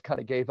problem, you just kind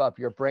of gave up.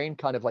 Your brain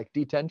kind of like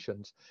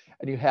detensions,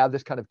 and you have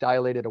this kind of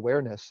dilated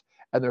awareness,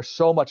 and there's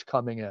so much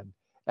coming in.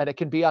 And it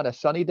can be on a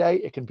sunny day.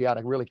 It can be on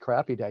a really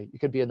crappy day. You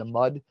can be in the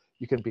mud.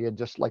 You can be in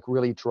just like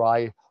really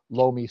dry,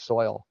 loamy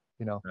soil,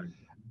 Right.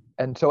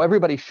 And so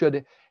everybody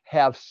should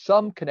have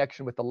some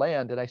connection with the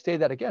land. And I say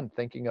that again,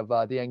 thinking of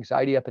the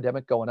anxiety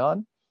epidemic going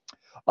on.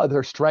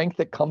 There's strength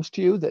that comes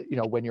to you that,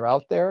 when you're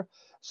out there,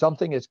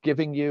 something is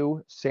giving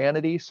you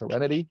sanity,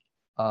 serenity.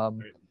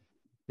 And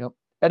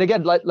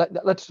again,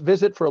 let's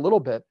visit for a little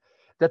bit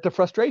that the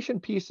frustration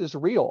piece is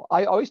real.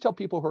 I always tell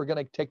people who are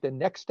going to take the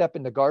next step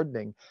into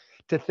gardening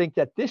to think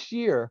that this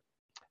year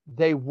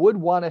they would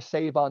want to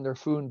save on their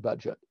food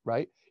budget,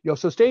 right?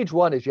 So stage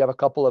one is you have a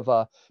couple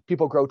of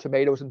people grow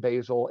tomatoes and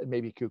basil and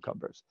maybe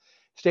cucumbers.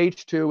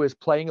 Stage two is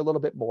playing a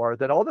little bit more.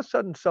 Then all of a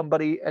sudden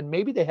somebody, and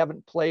maybe they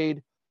haven't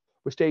played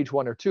with stage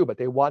 1 or 2, but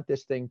they want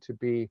this thing to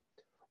be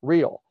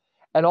real.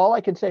 And all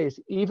I can say is,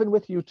 even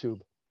with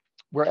YouTube,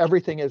 where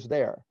everything is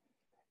there,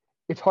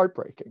 it's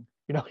heartbreaking.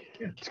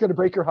 It's going to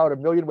break your heart a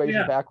million ways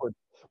and backwards.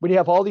 When you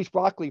have all these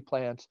broccoli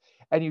plants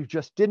and you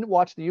just didn't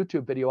watch the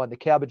YouTube video on the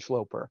cabbage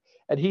sloper,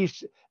 and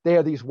they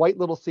are these white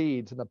little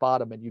seeds in the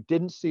bottom, and you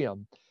didn't see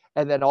them.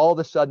 And then all of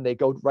a sudden they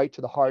go right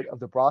to the heart of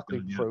the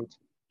broccoli fruit.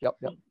 Yep.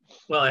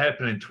 Well, it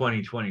happened in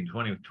 2020.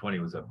 2020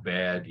 was a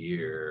bad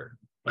year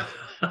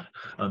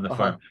on the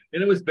farm.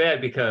 And it was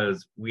bad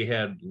because we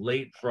had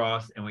late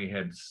frost and we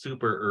had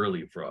super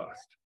early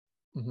frost.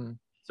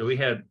 So we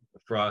had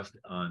frost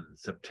on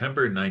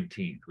September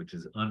 19th, which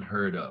is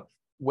unheard of.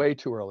 Way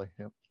too early.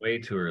 Way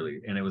too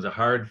early. And it was a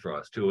hard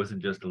frost too. It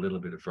wasn't just a little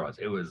bit of frost.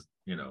 It was,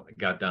 it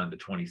got down to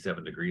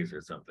 27 degrees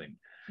or something,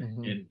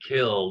 and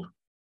killed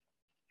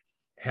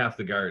half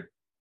the garden.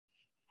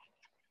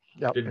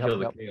 Didn't kill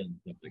the kale and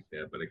stuff like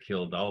that, but it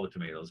killed all the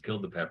tomatoes,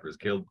 killed the peppers,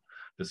 killed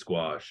the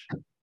squash.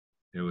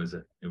 It was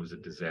a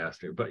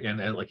disaster. But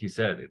and like you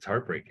said, it's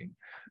heartbreaking.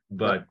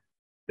 But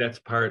that's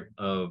part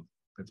of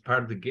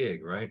the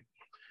gig, right?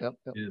 And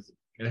it's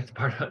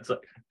it's like,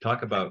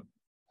 talk about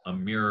a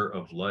mirror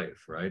of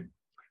life, right?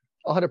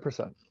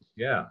 100%.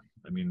 Yeah.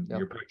 I mean,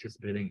 you're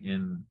participating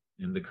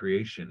in the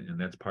creation, and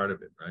that's part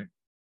of it, right?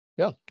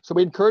 Yeah. So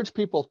we encourage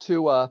people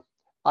to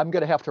I'm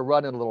going to have to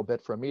run in a little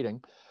bit for a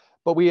meeting,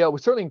 but we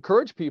certainly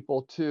encourage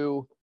people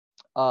to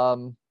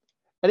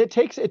and it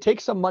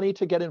takes some money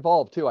to get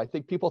involved too. I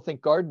think people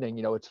think gardening,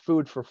 it's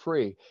food for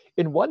free.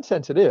 In one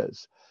sense it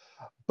is,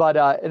 but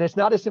and it's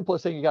not as simple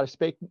as saying you got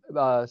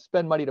to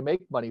spend money to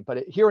make money.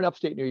 But here in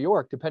upstate New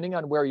York, depending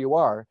on where you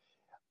are,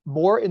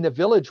 more in the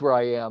village where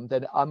I am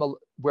than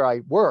where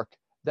I work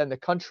than the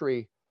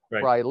country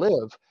where I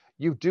live,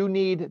 you do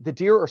need, the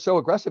deer are so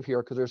aggressive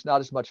here because there's not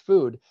as much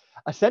food.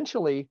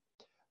 Essentially,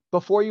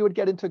 before you would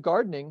get into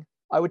gardening,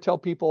 I would tell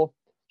people,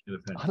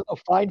 I don't know,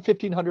 find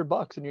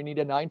 $1,500 and you need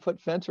a 9-foot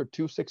fence or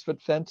 2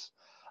 6-foot fence.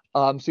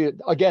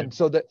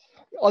 So that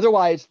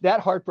otherwise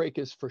that heartbreak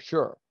is for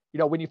sure.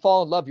 When you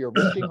fall in love, you're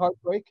risking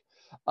heartbreak,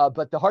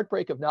 but the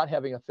heartbreak of not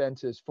having a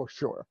fence is for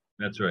sure.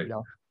 That's right.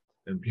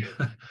 And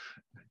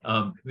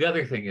the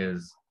other thing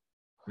is,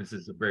 this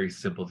is a very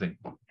simple thing.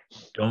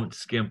 Don't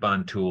skimp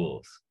on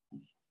tools.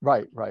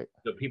 Right.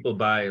 So people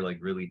buy like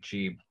really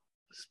cheap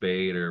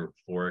spade or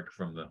fork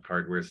from the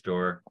hardware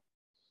store,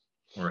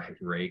 or a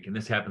rake, and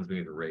this happens to me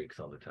with rakes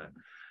all the time,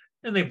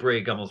 and they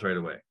break almost right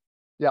away.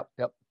 Yep.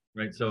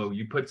 Right. So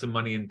you put some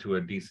money into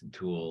a decent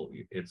tool.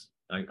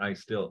 I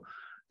still,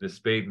 the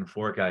spade and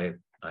fork I've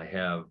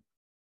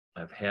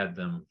had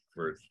them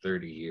for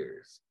 30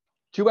 years.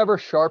 Do you ever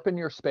sharpen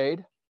your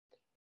spade?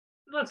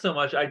 Not so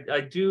much.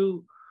 I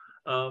do,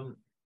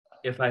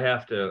 if I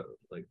have to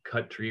like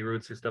cut tree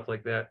roots or stuff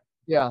like that.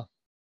 Yeah.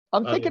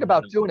 I'm thinking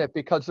about doing it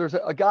because there's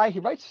a guy,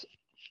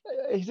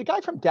 he's a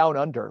guy from down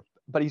under,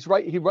 but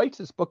he writes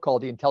this book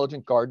called The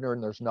Intelligent Gardener,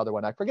 and there's another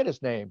one, I forget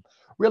his name,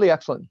 really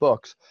excellent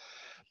books.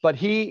 But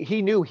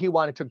he knew he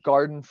wanted to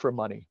garden for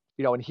money,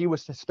 and he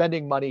was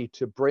spending money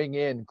to bring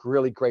in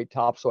really great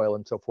topsoil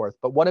and so forth.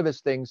 But one of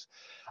his things,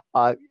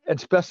 and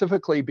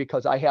specifically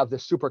because I have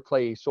this super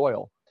clayey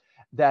soil,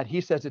 that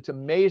he says it's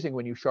amazing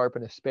when you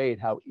sharpen a spade,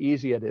 how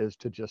easy it is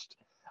to just,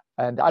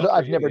 and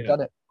I've yeah, never yeah.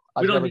 done it.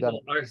 We I've don't never need, done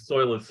it. our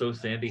soil is so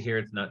sandy here,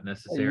 it's not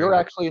necessary. You're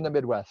actually in the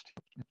Midwest.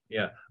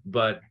 Yeah,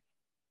 but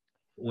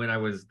when I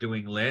was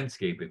doing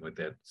landscaping with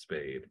that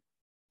spade,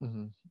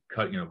 Hmm.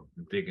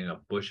 digging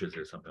up bushes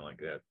or something like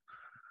that,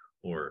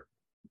 or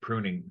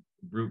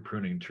root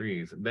pruning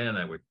trees, then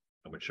I would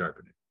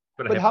sharpen it.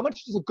 But I But have how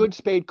much does a good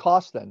spade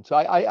cost then? So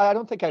I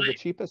don't think I have the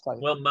cheapest.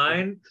 well,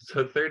 mine,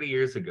 so 30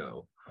 years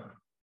ago,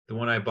 the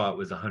one I bought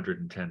was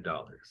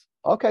 $110.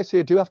 Okay, so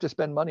you do have to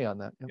spend money on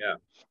that. Yeah,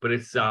 but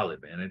it's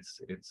solid, man. It's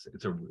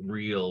a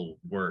real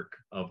work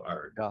of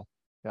art. Yeah,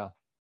 yeah.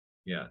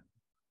 Yeah.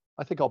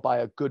 I think I'll buy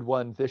a good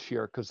one this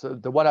year because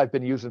the one I've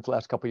been using for the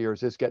last couple of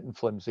years is getting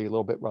flimsy, a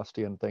little bit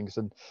rusty and things.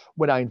 And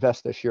when I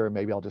invest this year,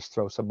 maybe I'll just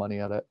throw some money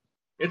at it.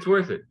 It's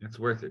worth it. It's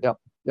worth it. Yep.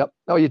 Yep.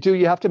 No, you do.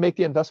 You have to make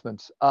the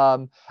investments.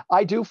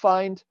 I do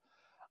find,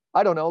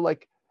 I don't know,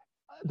 like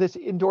this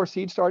indoor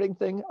seed starting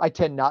thing, I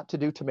tend not to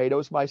do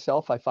tomatoes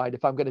myself. I find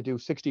if I'm going to do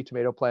 60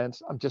 tomato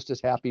plants, I'm just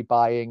as happy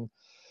buying,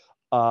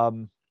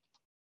 um,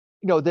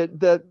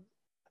 the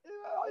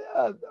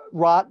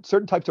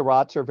certain types of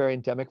rots are very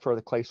endemic for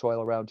the clay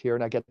soil around here,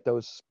 and I get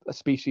those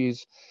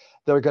species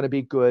that are going to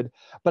be good.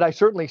 But I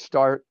certainly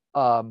start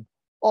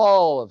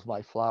all of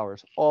my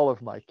flowers, all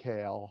of my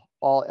kale,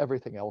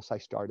 everything else I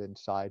start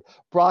inside.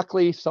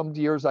 Broccoli, some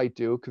years I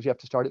do because you have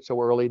to start it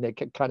so early and they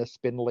get kind of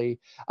spindly.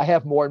 I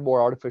have more and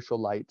more artificial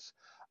lights.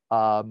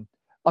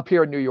 Up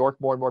here in New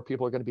York, more and more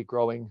people are going to be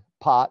growing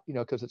pot,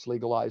 because it's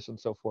legalized and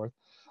so forth.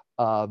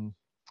 Um,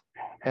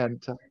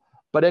 and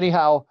but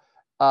anyhow,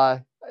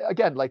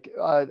 again,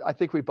 I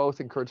think we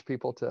both encourage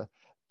people to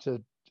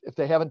if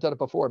they haven't done it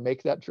before,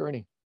 make that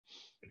journey.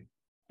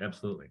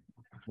 Absolutely.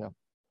 Yeah.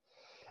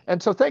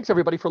 And so thanks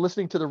everybody for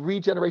listening to the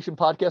Regeneration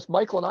Podcast.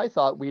 Michael and I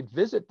thought we'd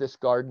visit this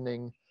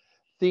gardening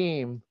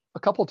theme a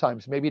couple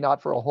times, maybe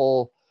not for a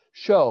whole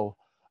show,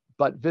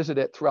 but visit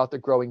it throughout the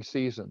growing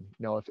season.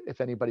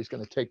 If anybody's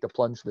going to take the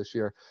plunge this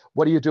year.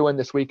 What are you doing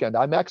this weekend?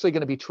 I'm actually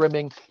going to be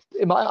trimming.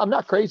 I'm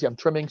not crazy. I'm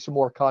trimming some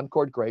more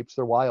Concord grapes.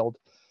 They're wild.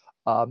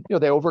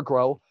 They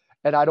overgrow,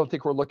 and I don't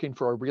think we're looking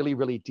for a really,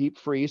 really deep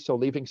freeze. So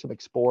leaving some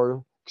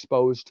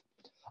exposed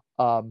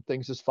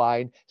things is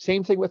fine.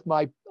 Same thing with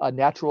my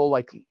natural,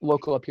 like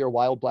local up here,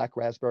 wild black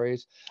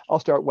raspberries. I'll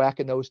start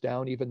whacking those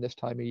down even this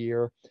time of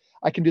year.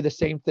 I can do the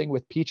same thing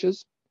with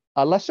peaches.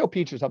 Less so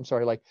peaches, I'm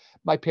sorry, like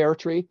my pear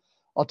tree.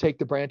 I'll take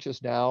the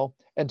branches now.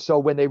 And so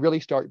when they really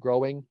start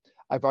growing,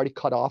 I've already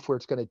cut off where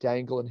it's going to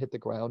dangle and hit the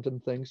ground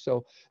and things.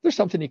 So there's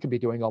something you can be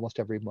doing almost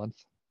every month.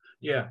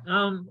 Yeah.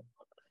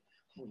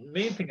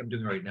 Main thing I'm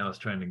doing right now is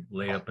trying to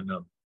lay up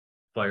enough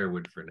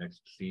firewood for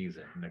next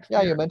season, next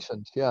year. You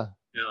mentioned, yeah.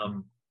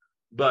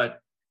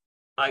 But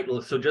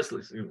so just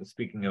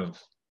speaking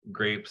of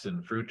grapes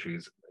and fruit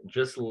trees,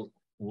 just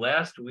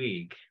last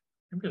week,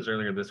 I think it was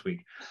earlier this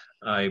week,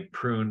 I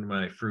pruned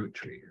my fruit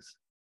trees.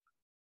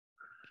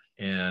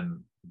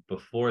 And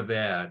before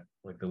that,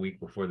 like the week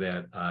before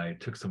that, I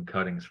took some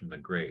cuttings from the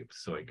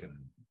grapes so I can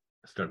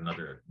start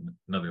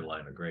another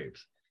line of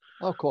grapes.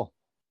 Oh, cool.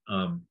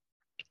 And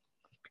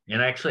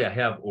actually I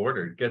have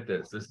ordered, get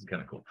this is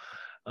kind of cool.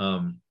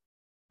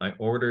 I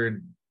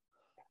ordered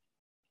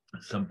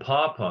some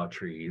pawpaw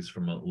trees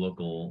from a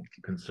local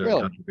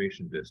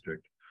conservation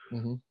district.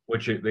 Mm-hmm.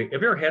 Which have you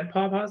ever had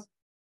pawpaws?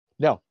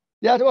 No.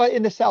 Yeah,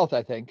 in the South,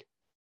 I think.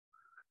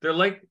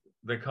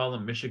 They call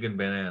them Michigan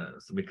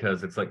bananas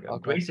because it's like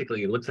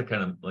basically it looks like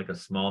kind of like a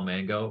small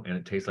mango and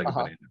it tastes like a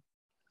banana.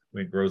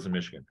 It grows in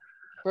Michigan.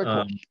 Very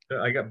cool.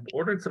 I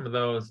ordered some of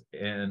those,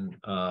 and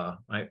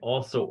I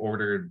also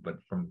ordered, but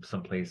from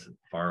someplace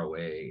far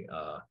away,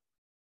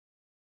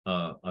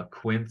 a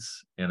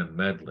quince and a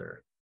medlar.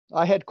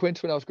 I had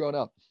quince when I was growing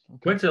up.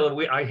 Quince,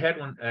 I had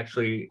one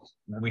actually.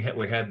 We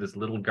had this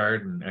little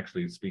garden.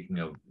 Actually, speaking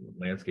of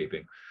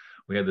landscaping,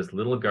 we had this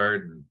little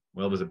garden.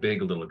 Well, it was a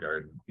big little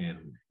garden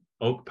in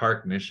Oak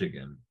Park,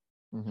 Michigan,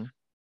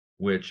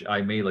 which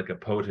I made like a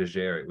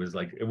potager.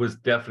 It was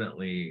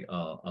definitely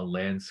a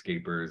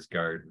landscaper's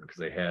garden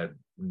because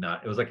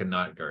it was like a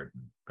knot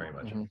garden very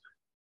much.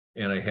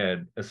 And I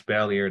had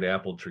espaliered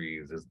apple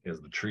trees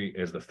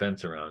as the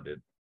fence around it.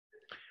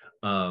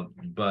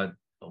 But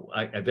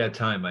at that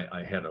time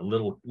I had a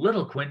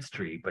little quince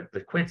tree, but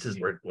the quinces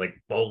were like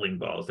bowling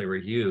balls. They were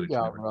huge.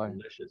 Yeah, and they were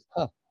delicious.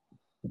 Huh.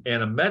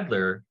 And a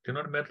medlar, do you know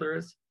what a medlar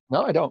is?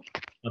 No, I don't.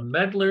 A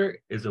medlar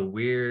is a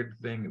weird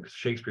thing.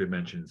 Shakespeare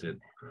mentions it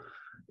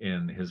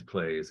in his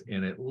plays,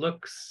 and I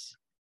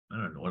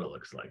don't know what it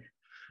looks like.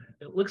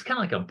 It looks kind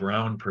of like a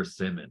brown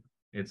persimmon.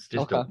 It's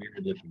just a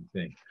weird looking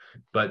thing,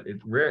 but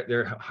it's rare.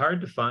 They're hard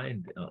to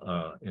find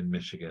in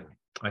Michigan.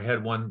 I had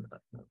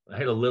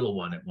a little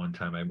one at one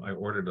time. I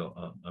ordered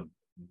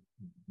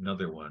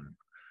another one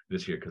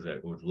this year because I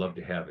would love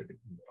to have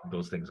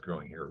those things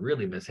growing here.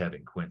 Really miss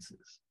having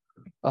quinces.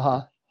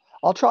 I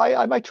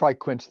might try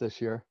quince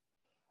this year.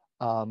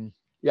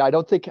 I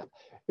don't think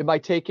it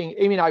might taking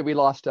Amy and I,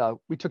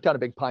 we took down a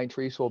big pine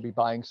tree, so we'll be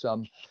buying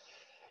some.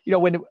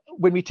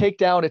 When we take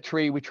down a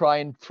tree, we try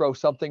and throw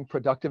something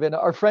productive in.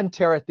 Our friend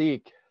Tara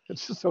Thiek,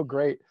 It's just so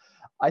great.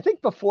 I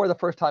think before the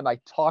first time I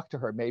talked to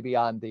her, maybe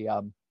on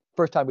the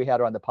first time we had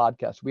her on the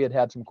podcast, we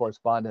had some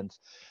correspondence,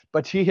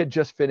 but she had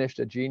just finished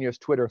a genius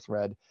Twitter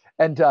thread.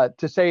 And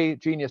to say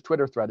genius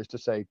Twitter thread is to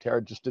say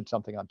Tara just did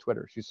something on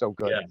Twitter. She's so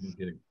good. Yeah, no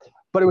kidding.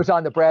 But it was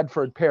on the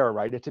Bradford pear,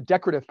 right? It's a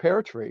decorative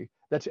pear tree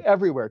that's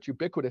everywhere. It's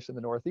ubiquitous in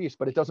the Northeast,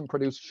 but it doesn't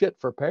produce shit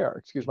for pear.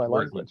 Excuse my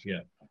language.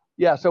 Yeah.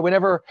 Yeah. So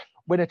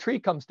when a tree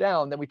comes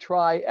down, then we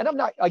try, and I'm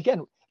not,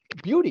 again,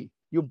 beauty.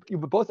 You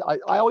both,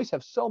 I always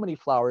have so many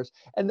flowers,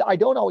 and I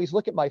don't always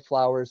look at my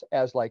flowers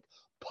as like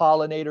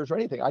pollinators or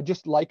anything. I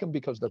just like them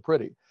because they're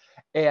pretty.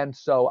 And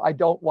so I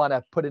don't want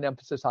to put an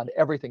emphasis on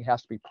everything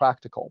has to be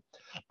practical.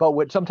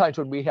 But sometimes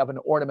when we have an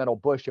ornamental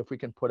bush, if we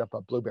can put up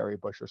a blueberry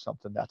bush or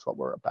something, that's what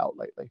we're about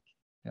lately.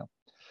 Yeah.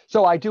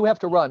 So I do have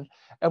to run,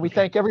 and we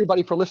thank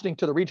everybody for listening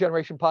to the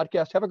Regeneration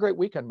Podcast. Have a great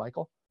weekend,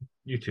 Michael.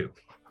 You too.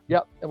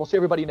 Yep. And we'll see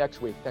everybody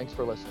next week. Thanks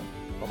for listening.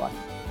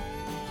 Bye-bye.